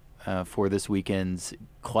prediction for this weekend's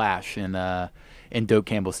clash in Doak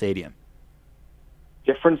Campbell Stadium.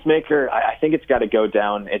 Difference maker, I think it's got to go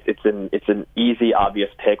down. It's an easy, obvious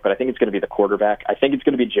pick, but I think it's going to be the quarterback. I think it's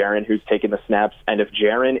going to be Jaren who's taking the snaps, and if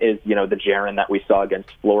Jaren is, the Jaren that we saw against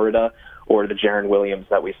Florida, or the Jaren Williams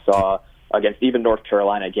that we saw against even North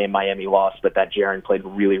Carolina, a game Miami lost, but that Jaren played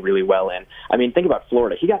really, really well in. I mean, think about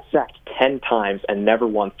Florida. He got sacked 10 times and never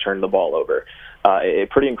once turned the ball over.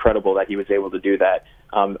 Pretty incredible that he was able to do that.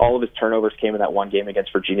 All of his turnovers came in that one game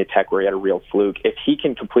against Virginia Tech where he had a real fluke. If he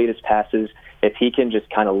can complete his passes, if he can just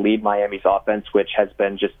kind of lead Miami's offense, which has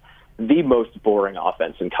been just the most boring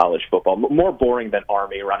offense in college football, more boring than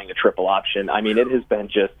Army running a triple option. I mean, it has been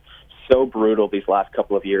just so brutal these last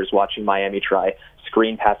couple of years watching Miami try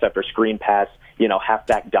screen pass after screen pass,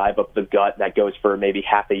 halfback dive up the gut that goes for maybe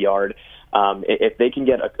half a yard. If they can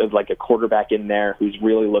get a quarterback in there who's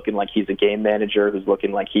really looking like he's a game manager, who's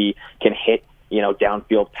looking like he can hit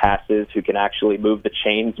downfield passes, who can actually move the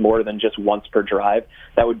chains more than just once per drive,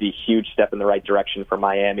 that would be a huge step in the right direction for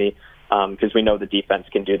Miami, because we know the defense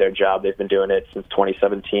can do their job. They've been doing it since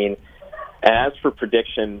 2017. And as for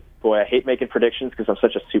prediction, boy, I hate making predictions because I'm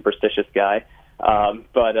such a superstitious guy.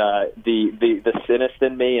 But the cynic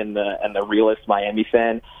in me and the realist Miami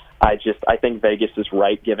fan, I think Vegas is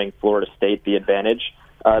right giving Florida State the advantage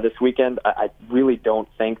this weekend. I really don't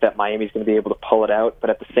think that Miami's going to be able to pull it out. But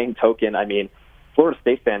at the same token, I mean, Florida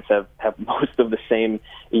State fans have most of the same,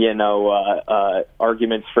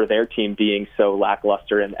 arguments for their team being so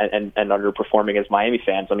lackluster and underperforming as Miami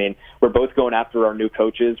fans. I mean, we're both going after our new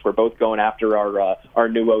coaches. We're both going after our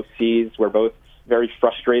new OCs. We're both very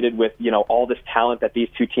frustrated with, all this talent that these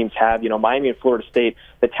two teams have. Miami and Florida State,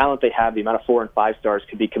 the talent they have, the amount of 4 and 5 stars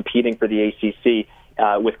could be competing for the ACC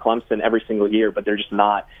with Clemson every single year, but they're just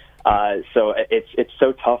not. So it's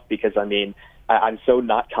so tough because, I mean, I'm so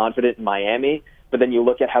not confident in Miami. But then you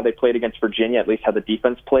look at how they played against Virginia, at least how the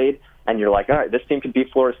defense played, and you're like, all right, this team could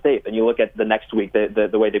beat Florida State. Then you look at the next week, the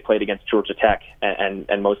way they played against Georgia Tech,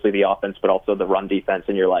 and mostly the offense, but also the run defense,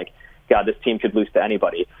 and you're like, God, this team could lose to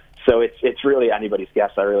anybody. So it's really anybody's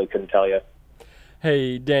guess. I really couldn't tell you.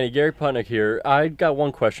 Hey, Danny, Gary Putnick here. I got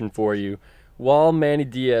one question for you. While Manny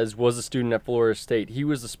Diaz was a student at Florida State, he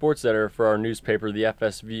was the sports editor for our newspaper, the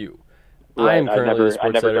FS View. Right. I am currently the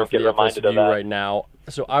sports editor for the FS View right now.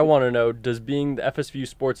 So I want to know, does being the FSVU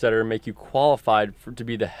sports editor make you qualified to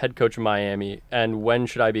be the head coach of Miami, and when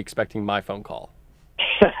should I be expecting my phone call?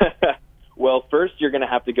 Well, first you're going to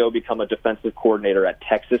have to go become a defensive coordinator at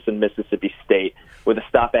Texas and Mississippi State with a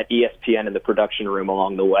stop at ESPN in the production room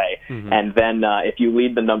along the way. Mm-hmm. And then if you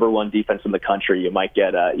lead the number 1 defense in the country, you might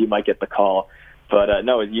get the call. But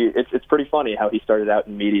no, it's pretty funny how he started out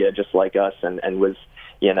in media just like us and was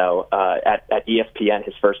at ESPN,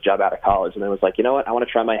 his first job out of college, and then was like, you know what, I want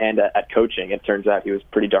to try my hand at coaching. It turns out he was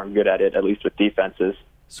pretty darn good at it, at least with defenses.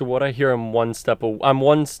 So what I hear, I'm one step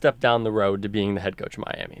down the road to being the head coach of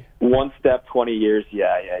Miami. One step, 20 years.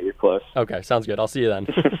 Yeah, you're close. Okay, sounds good. I'll see you then.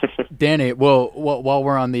 Danny, well, while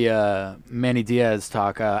we're on the Manny Diaz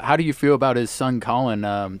talk, how do you feel about his son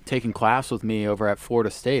Colin taking class with me over at Florida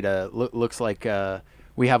State? Looks like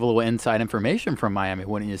we have a little inside information from Miami,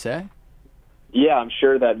 wouldn't you say? Yeah, I'm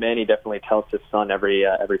sure that Manny definitely tells his son every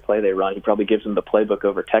play they run. He probably gives him the playbook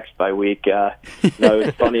over text by week.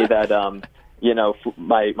 It's funny that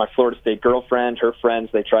my Florida State girlfriend, her friends,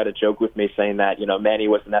 they try to joke with me saying that Manny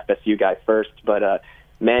was an FSU guy first, but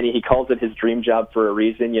Manny, he calls it his dream job for a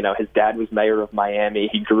reason. His dad was mayor of Miami.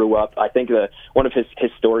 He grew up. I think one of his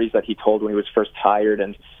stories that he told when he was first hired,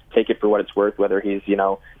 and take it for what it's worth, whether he's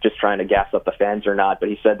just trying to gas up the fans or not. But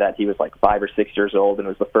he said that he was like 5 or 6 years old, and it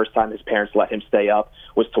was the first time his parents let him stay up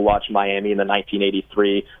was to watch Miami in the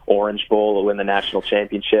 1983 Orange Bowl win the national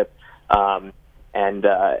championship. What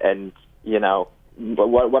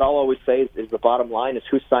I'll always say is the bottom line is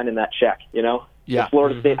who's signing that check. Yeah. If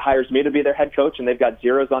Florida State hires me to be their head coach and they've got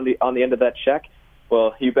zeros on the end of that check,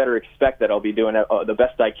 well, you better expect that I'll be doing the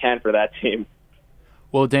best I can for that team.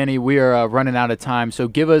 Well, Danny, we are running out of time, so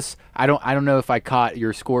give us. I don't know if I caught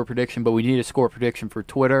your score prediction, but we need a score prediction for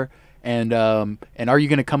Twitter. And are you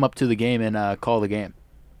going to come up to the game and call the game?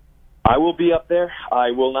 I will be up there. I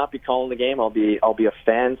will not be calling the game. I'll be a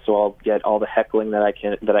fan, so I'll get all the heckling that I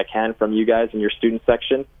can from you guys in your student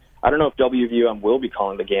section. I don't know if WVUM will be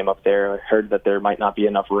calling the game up there. I heard that there might not be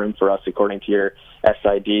enough room for us according to your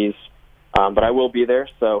SIDs, but I will be there.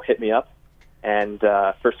 So hit me up. And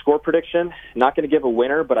for score prediction, not going to give a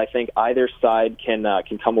winner, but I think either side can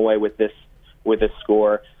come away with this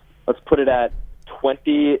score. Let's put it at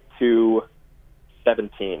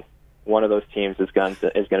 20-17. One of those teams is going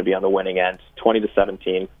to be on the winning end,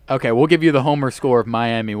 20-17. Okay, we'll give you the homer score of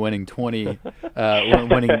Miami winning 20,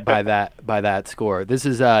 winning by that score. This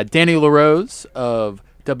is Danny LaRose of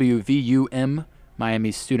WVUM,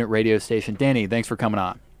 Miami's student radio station. Danny, thanks for coming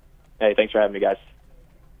on. Hey, thanks for having me, guys.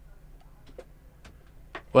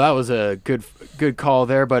 Well, that was a good call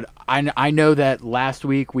there, but I know that last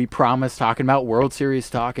week we promised talking about World Series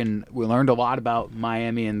talk, and we learned a lot about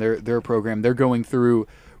Miami and their program. They're going through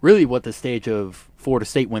really what the stage of Florida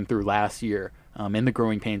State went through last year in the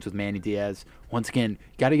growing pains with Manny Diaz. Once again,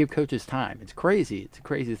 got to give coaches time. It's crazy. It's a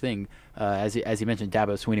crazy thing. As you mentioned,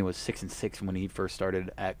 Dabo Swinney was 6-6 when he first started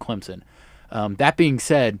at Clemson. That being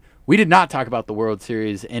said, we did not talk about the World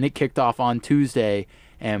Series, and it kicked off on Tuesday,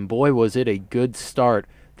 and boy, was it a good start.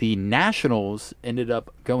 The Nationals ended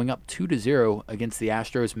up going up 2-0 against the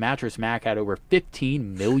Astros. Mattress Mac had over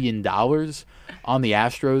 $15 million on the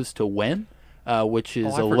Astros to win, which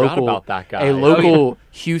is a local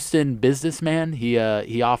Houston businessman.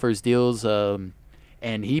 He offers deals, and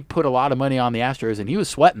he put a lot of money on the Astros, and he was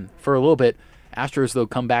sweating for a little bit. Astros, though,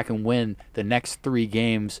 come back and win the next 3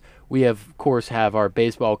 games. We, of course, have our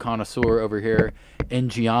baseball connoisseur over here in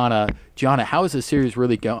Gianna. Gianna, how has the series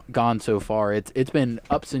really gone so far? It's been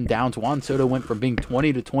ups and downs. Juan Soto went from being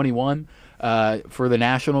 20-21 for the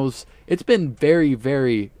Nationals. It's been very,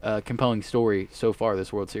 very compelling story so far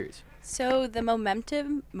this World Series. So the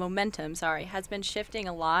momentum, has been shifting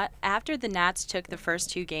a lot. After the Nats took the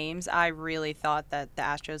first 2 games, I really thought that the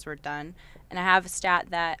Astros were done. And I have a stat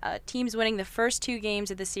that teams winning the first 2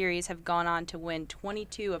 games of the series have gone on to win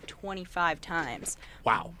 22 of 25 times.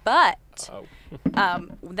 Wow. But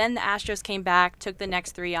then the Astros came back, took the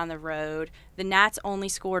next 3 on the road. The Nats only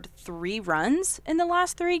scored 3 runs in the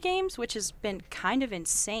last 3 games, which has been kind of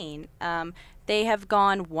insane. They have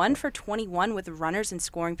gone 1 for 21 with runners in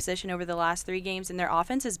scoring position over the last 3 games, and their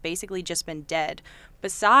offense has basically just been dead.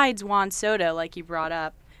 Besides Juan Soto, like you brought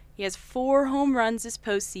up, he has 4 home runs this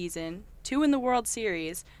postseason, 2 in the World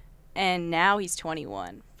Series, and now he's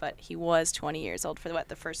 21. But he was 20 years old for,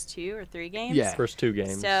 the first 2 or 3 games? Yeah. First 2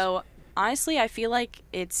 games. So, honestly, I feel like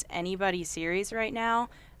it's anybody's series right now.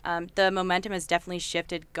 The momentum has definitely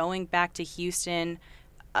shifted. Going back to Houston,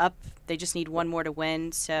 up, they just need 1 more to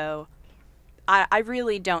win. So, I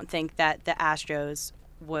really don't think that the Astros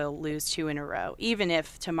will lose 2 in a row, even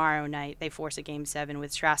if tomorrow night they force a Game 7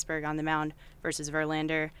 with Strasburg on the mound versus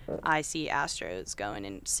Verlander. I see Astros going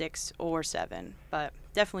in 6 or 7, but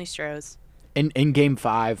definitely Stros. In Game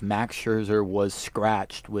 5, Max Scherzer was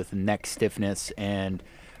scratched with neck stiffness, and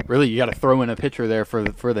really you got to throw in a pitcher there for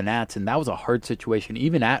the Nats, and that was a hard situation,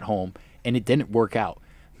 even at home, and it didn't work out.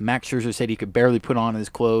 Max Scherzer said he could barely put on his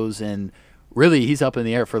clothes, and really, he's up in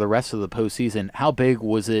the air for the rest of the postseason. How big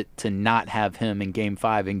was it to not have him in Game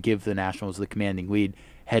 5 and give the Nationals the commanding lead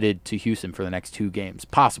headed to Houston for the next 2 games,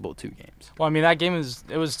 possible 2 games. Well, I mean, that game was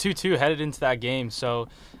 2-2 headed into that game. So,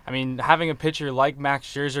 I mean, having a pitcher like Max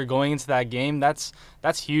Scherzer going into that game, that's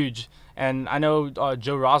huge. And I know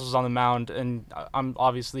Joe Ross was on the mound, and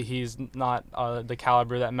obviously he's not the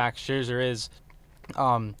caliber that Max Scherzer is.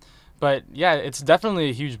 But yeah, it's definitely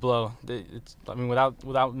a huge blow.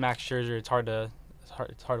 Without Max Scherzer, it's hard to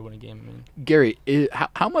win a game. I mean, Gary,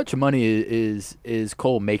 how much money is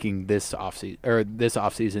Cole making this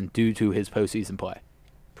offseason due to his postseason play?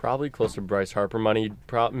 Probably close to Bryce Harper money.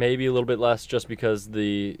 Maybe a little bit less, just because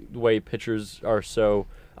the way pitchers are so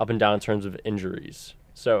up and down in terms of injuries.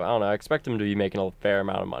 So I don't know. I expect him to be making a fair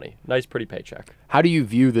amount of money. Nice, pretty paycheck. How do you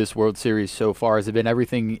view this World Series so far? Has it been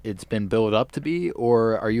everything it's been built up to be,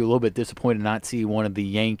 or are you a little bit disappointed not see one of the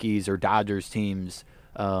Yankees or Dodgers teams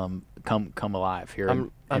come alive here?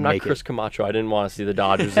 I'm not Chris Camacho. I didn't want to see the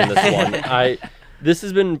Dodgers in this one. This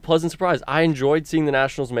has been a pleasant surprise. I enjoyed seeing the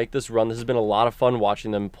Nationals make this run. This has been a lot of fun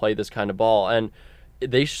watching them play this kind of ball, and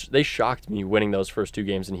they shocked me winning those first 2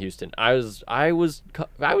 games in Houston. I was kind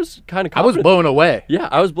of confident. I was blown away. Yeah,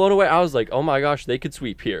 I was blown away. I was like, oh my gosh, they could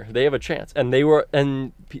sweep here. They have a chance. And they were.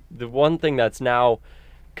 And the one thing that's now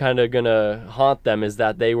kind of gonna haunt them is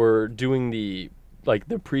that they were doing the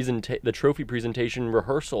trophy presentation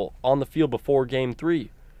rehearsal on the field before Game 3.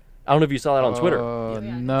 I don't know if you saw that on Twitter.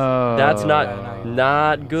 No, that's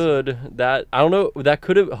not good. That I don't know. That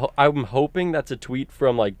could have. I'm hoping that's a tweet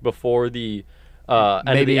from before the.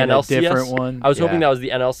 Maybe the NLCS. A different one. I was hoping that was the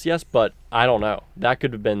NLCS, but I don't know. That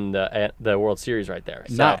could have been the World Series right there.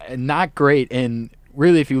 So. Not great. And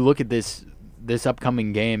really, if you look at this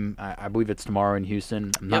upcoming game, I believe it's tomorrow in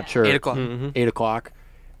Houston. I'm not sure. 8 o'clock. Mm-hmm. 8 o'clock.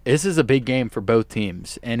 This is a big game for both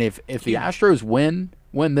teams. And if the Astros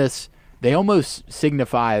win this, they almost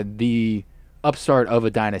signify the upstart of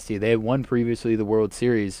a dynasty. They had won previously the World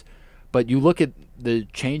Series. But you look at the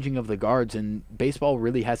changing of the guards, and baseball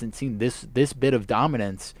really hasn't seen this bit of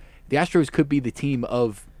dominance. The Astros could be the team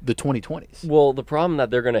of the 2020s. Well, the problem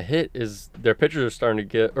that they're going to hit is their pitchers are starting to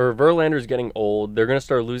get, or Verlander's getting old. They're going to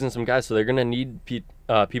start losing some guys, so they're going to need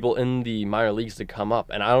people in the minor leagues to come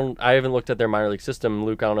up. And I haven't looked at their minor league system.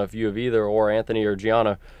 Luke, I don't know if you have either, or Anthony or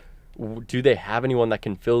Gianna. Do they have anyone that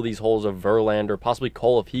can fill these holes of Verlander, possibly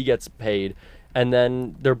Cole if he gets paid? And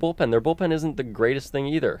then their bullpen isn't the greatest thing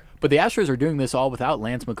either. But the Astros are doing this all without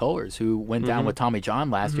Lance McCullers, who went down with Tommy John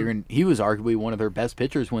last year, and he was arguably one of their best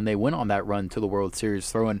pitchers when they went on that run to the World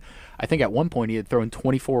Series, I think at one point he had thrown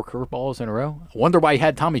 24 curveballs in a row. I wonder why he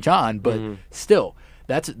had Tommy John, but still,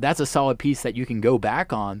 that's a solid piece that you can go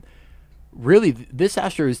back on. Really, this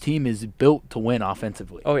Astros team is built to win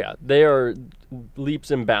offensively. Oh, yeah. They are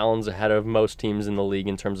leaps and bounds ahead of most teams in the league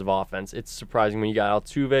in terms of offense. It's surprising when you got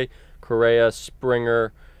Altuve, Correa,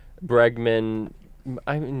 Springer, Bregman.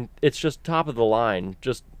 I mean, it's just top of the line.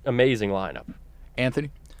 Just amazing lineup. Anthony?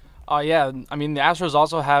 Yeah. I mean, the Astros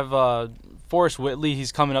also have Forrest Whitley.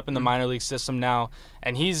 He's coming up in the minor league system now.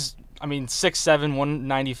 And he's, 6'7",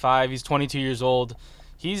 195. He's 22 years old.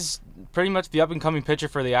 He's pretty much the up-and-coming pitcher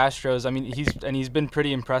for the Astros. He's been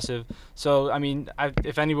pretty impressive. So,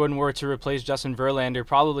 if anyone were to replace Justin Verlander,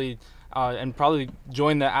 probably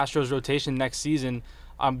join the Astros rotation next season,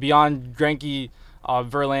 beyond Greinke,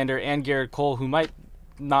 Verlander, and Garrett Cole, who might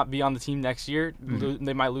not be on the team next year.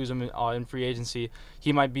 They might lose him in free agency.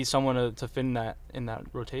 He might be someone to fit in that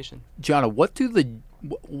rotation. Gianna, what do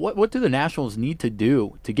the Nationals need to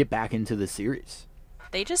do to get back into the series?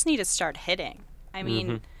 They just need to start hitting.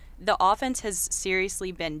 The offense has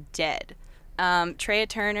seriously been dead. Trea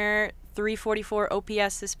Turner, 344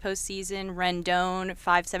 OPS this postseason. Rendon,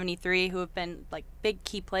 573, who have been big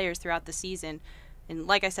key players throughout the season. And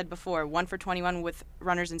like I said before, 1 for 21 with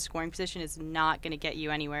runners in scoring position is not going to get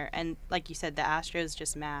you anywhere. And like you said, the Astros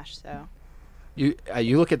just mash. So you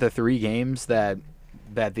look at the 3 games that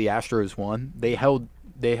the Astros won. They held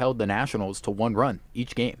the Nationals to 1 run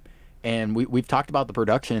each game. And we've talked about the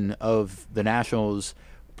production of the Nationals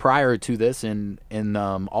prior to this in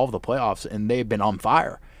all of the playoffs, and they've been on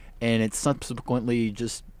fire. And it's subsequently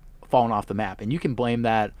just fallen off the map. And you can blame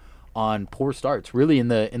that on poor starts. Really, in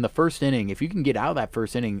the first inning, if you can get out of that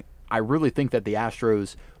first inning, I really think that the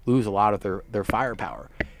Astros lose a lot of their firepower.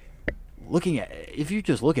 If you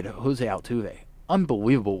just look at Jose Altuve,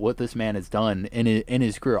 unbelievable what this man has done in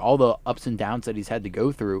his career, all the ups and downs that he's had to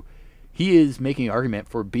go through. He is making an argument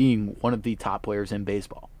for being one of the top players in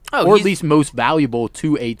baseball. or at least most valuable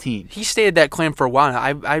to a team. He stayed that claim for a while.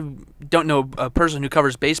 I don't know a person who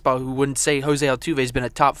covers baseball who wouldn't say Jose Altuve has been a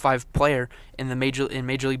top 5 player in Major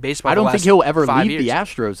League Baseball. I don't think he'll ever leave years. the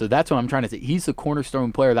Astros. So that's what I'm trying to say. He's the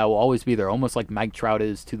cornerstone player that will always be there, almost like Mike Trout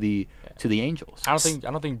is to the Angels. I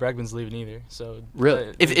don't think Bregman's leaving either. So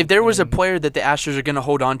really, if there was a player that the Astros are going to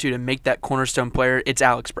hold on to make that cornerstone player, it's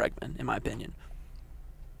Alex Bregman, in my opinion.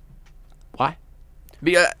 Why?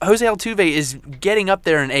 Because Jose Altuve is getting up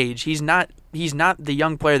there in age. He's not the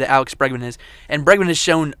young player that Alex Bregman is, and Bregman has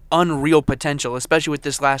shown unreal potential, especially with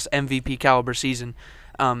this last MVP caliber season.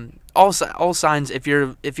 All signs, if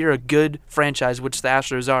you're a good franchise, which the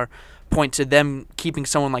Astros are, point to them keeping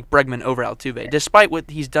someone like Bregman over Altuve, despite what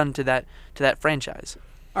he's done to that franchise.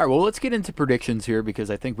 All right, well, let's get into predictions here because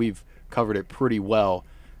I think we've covered it pretty well.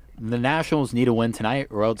 The Nationals need a win tonight,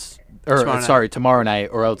 tomorrow night,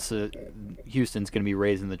 or else Houston's going to be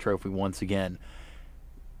raising the trophy once again.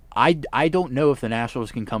 I don't know if the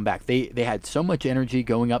Nationals can come back. They had so much energy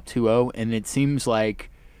going up 2-0, and it seems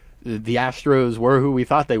like the Astros were who we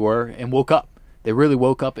thought they were and woke up. They really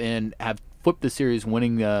woke up and have flipped the series,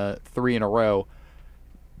 winning 3 in a row.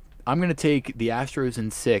 I'm going to take the Astros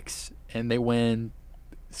in 6, and they win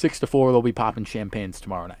 6-4. They'll be popping champagnes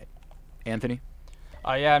tomorrow night. Anthony?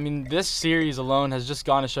 Yeah, I mean, this series alone has just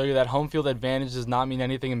gone to show you that home field advantage does not mean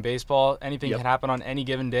anything in baseball. Anything can happen on any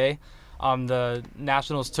given day. The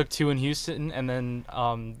Nationals took 2 in Houston, and then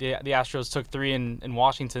the Astros took 3 in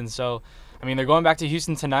Washington. So, I mean, they're going back to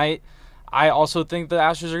Houston tonight. I also think the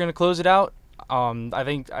Astros are going to close it out.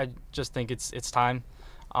 I just think it's time.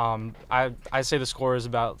 I say the score is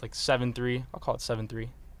about like 7-3. I'll call it 7-3.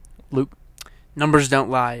 Luke? Numbers don't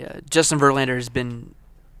lie. Justin Verlander has been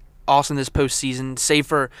awesome this postseason, save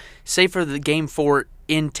for the Game 4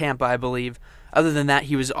 in Tampa, I believe. Other than that,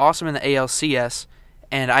 he was awesome in the ALCS,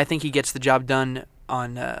 and I think he gets the job done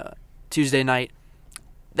on Tuesday night.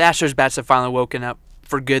 The Astros bats have finally woken up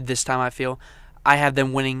for good this time, I feel. I have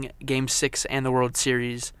them winning Game 6 and the World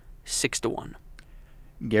Series 6-1.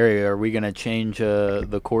 Gary, are we going to change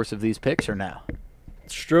the course of these picks or no?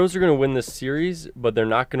 Stros are going to win this series, but they're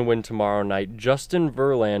not going to win tomorrow night. Justin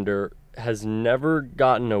Verlander has never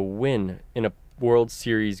gotten a win in a World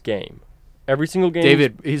Series game. Every single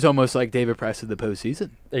game. He's almost like David Price of the postseason.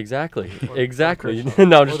 Exactly.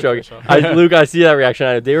 No, I'm just joking. Luke, I see that reaction.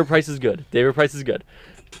 I know David Price is good.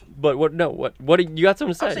 But what you got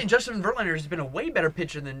something to say? I'm saying Justin Verlander has been a way better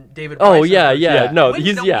pitcher than David Price. Oh yeah. No, wins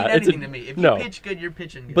he's don't mean anything to me. If you pitch good, you're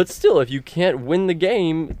pitching good. But still, if you can't win the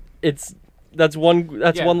game, that's one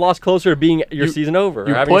loss closer to being your season over.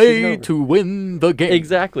 You play to win the game.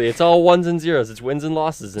 Exactly. It's all ones and zeros. It's wins and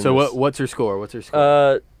losses. So what's your score?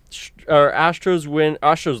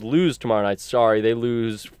 Astros lose tomorrow night. Sorry, they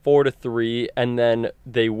lose 4-3, and then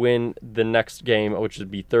they win the next game, which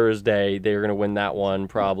would be Thursday. They're going to win that one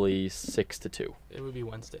probably 6-2. It would be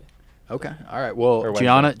Wednesday. Okay. All right. Well,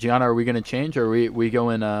 Gianna, are we going to change, or are we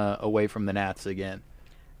going away from the Nats again?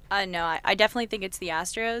 No, I definitely think it's the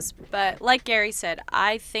Astros. But like Gary said,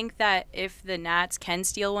 I think that if the Nats can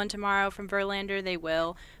steal one tomorrow from Verlander, they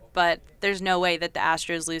will. But there's no way that the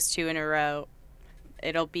Astros lose 2 in a row.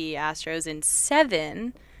 It'll be Astros in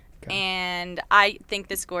 7. Okay. And I think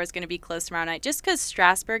the score is going to be close tomorrow night. Just because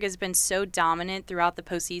Strasburg has been so dominant throughout the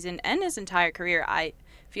postseason and his entire career, I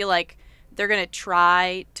feel like they're going to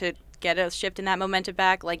try to get a shift in that momentum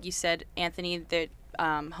back. Like you said, Anthony, the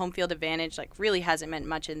home field advantage really hasn't meant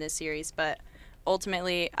much in this series. But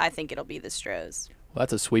ultimately, I think it'll be the Stros. Well,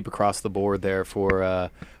 that's a sweep across the board there for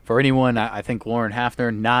anyone. I think Lauren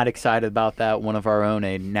Hafner not excited about that. One of our own,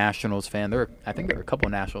 a Nationals fan. I think there are a couple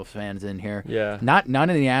of Nationals fans in here. Yeah. Not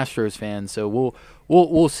any Astros fans. So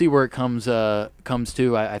we'll see where it comes to.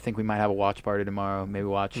 I think we might have a watch party tomorrow. Maybe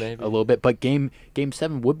watch a little bit. But game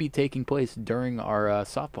 7 would be taking place during our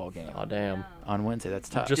softball game. Oh damn! On Wednesday, that's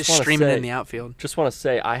tough. Just streaming in the outfield. Just want to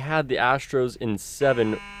say I had the Astros in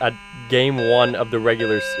 7 at Game 1 of the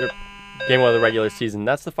regular season.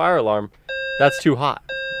 That's the fire alarm. That's too hot.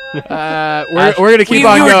 We're gonna keep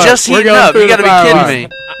on going. You were just heating up. You gotta be kidding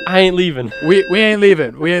me. I ain't leaving. We ain't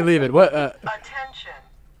leaving. What? Attention.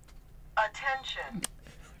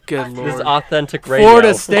 Good Lord. This is authentic radio.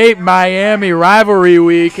 Florida State Miami rivalry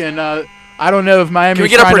week, and I don't know if Miami's Can we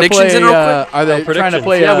get our predictions in real quick? Are they trying to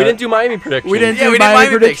play? Yeah, we didn't do Miami predictions. We didn't do Miami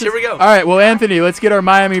predictions. Here we go. All right, well, Anthony, let's get our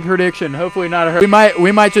Miami prediction. Hopefully not a hurt.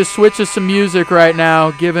 We might just switch to some music right now,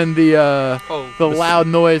 given the loud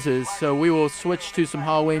noises. So we will switch to some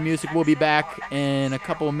Halloween music. We'll be back in a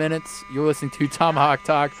couple of minutes. You're listening to Tomahawk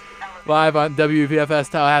Talk live on WVFS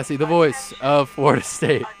Tallahassee, the voice of Florida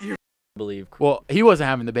State. Believe. Well, he wasn't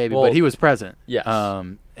having the baby, but he was present. Yes.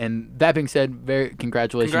 And that being said, very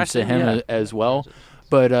congratulations Congrats to to him him. as well.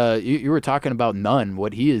 But you were talking about Nunn,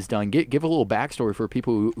 what he has done. Give a little backstory for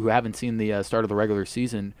people who haven't seen the start of the regular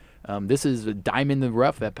season. This is a diamond in the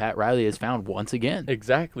rough that Pat Riley has found once again.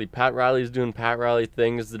 Exactly. Pat Riley's doing Pat Riley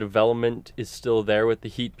things. The development is still there with the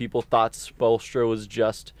Heat. People thought Spoelstra was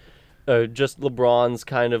just LeBron's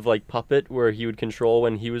kind of like puppet where he would control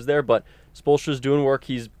when he was there. But Spoelstra's doing work.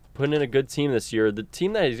 He's putting in a good team this year. The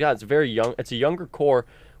team that he's got is very young. It's a younger core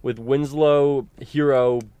with Winslow,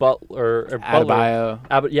 Hero, Butler, Adebayo.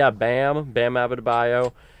 Bam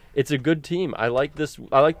Adebayo. It's a good team. I like this.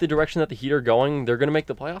 I like the direction that the Heat are going. They're going to make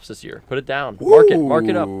the playoffs this year. Put it down. Mark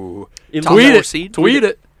it up. Tweet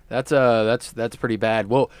it. That's pretty bad.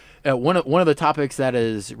 Well, one of the topics that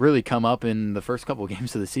has really come up in the first couple of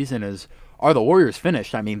games of the season is, are the Warriors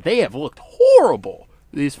finished? I mean, they have looked horrible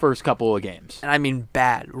these first couple of games. And I mean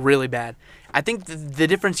bad, really bad. I think the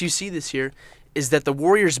difference you see this year is that the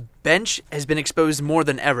Warriors' bench has been exposed more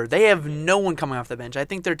than ever. They have no one coming off the bench. I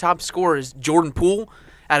think their top scorer is Jordan Poole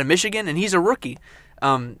out of Michigan, and he's a rookie.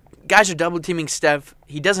 Guys are double-teaming Steph.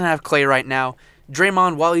 He doesn't have Clay right now.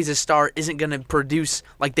 Draymond, while he's a star, isn't going to produce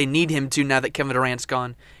like they need him to now that Kevin Durant's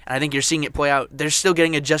gone. And I think you're seeing it play out. They're still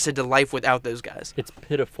getting adjusted to life without those guys. It's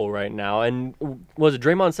pitiful right now. And was it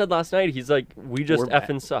Draymond said last night? He's like, we just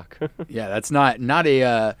effing suck. Yeah, that's not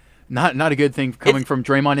a good thing coming from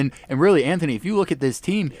Draymond. And really, Anthony, if you look at this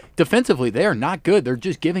team, defensively, they are not good. They're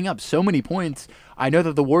just giving up so many points. I know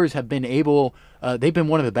that the Warriors have been they've been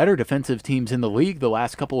one of the better defensive teams in the league the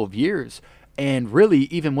last couple of years. And really,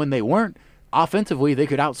 even when they weren't, offensively, they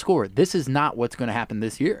could outscore. This is not what's going to happen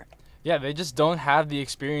this year. Yeah, they just don't have the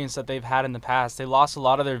experience that they've had in the past. They lost a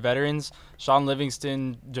lot of their veterans, Sean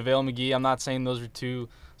Livingston, JaVale McGee. I'm not saying those are two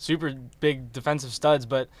super big defensive studs,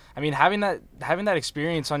 but I mean having that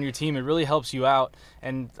experience on your team, it really helps you out.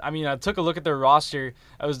 And I mean, I took a look at their roster.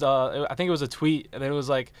 I think it was a tweet, and it was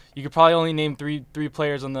like you could probably only name three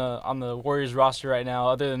players on the Warriors roster right now.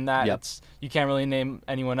 Other than that, you can't really name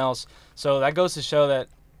anyone else. So that goes to show that,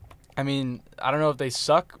 I mean, I don't know if they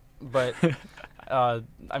suck, but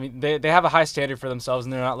I mean, they have a high standard for themselves,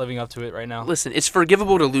 and they're not living up to it right now. Listen, it's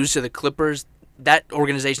forgivable to lose to the Clippers. That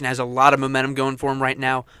organization has a lot of momentum going for them right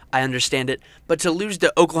now. I understand it. But to lose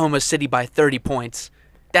to Oklahoma City by 30 points,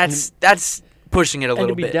 that's pushing it a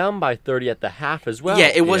little bit. And to be down by 30 at the half as well. Yeah,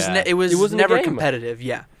 it was never a game. competitive,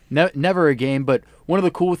 yeah. Never a game, but one of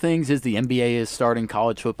the cool things is the NBA is starting.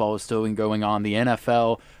 College football is still going on. The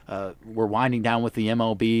NFL, we're winding down with the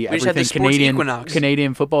MLB. Everything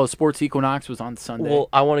Canadian football. Sports Equinox was on Sunday. Well,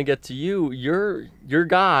 I want to get to you. Your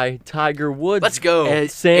guy, Tiger Woods. Let's go.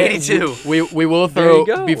 82. We will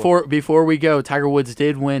throw before we go. Tiger Woods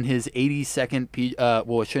did win his 82nd.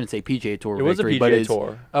 I shouldn't say PGA Tour victory, but it was a PGA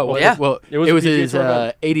Tour. Oh well, yeah. Well, it was his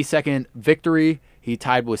 82nd victory. He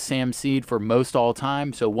tied with Sam Seed for most all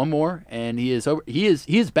time. So one more, and he is over. He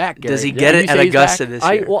is back. Gary. Does he get it at Augusta this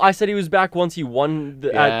year? I said he was back once he won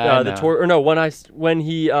the tour. Or no, when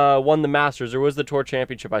he won the Masters, or was the Tour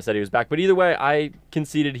Championship? I said he was back. But either way, I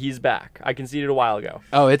conceded he's back. I conceded a while ago.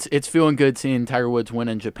 Oh, it's feeling good seeing Tiger Woods win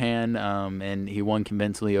in Japan, and he won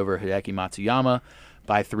convincingly over Hideki Matsuyama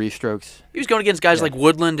by 3 strokes. He was going against guys like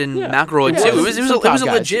Woodland and McIlroy too. It was a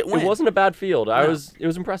legit win. It wasn't a bad field. It was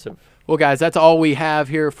impressive. Well, guys, that's all we have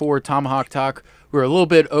here for Tomahawk Talk. We're a little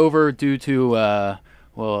bit over due to, a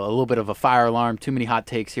little bit of a fire alarm. Too many hot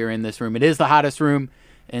takes here in this room. It is the hottest room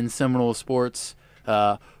in Seminole sports.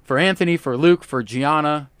 For Anthony, for Luke, for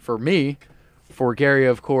Gianna, for me, for Gary,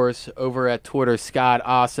 of course, over at Twitter, Scott,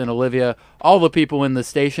 Austin, Olivia, all the people in the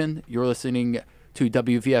station, you're listening to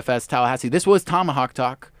WVFS Tallahassee. This was Tomahawk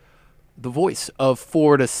Talk, the voice of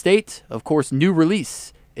Florida State. Of course, new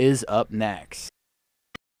release is up next.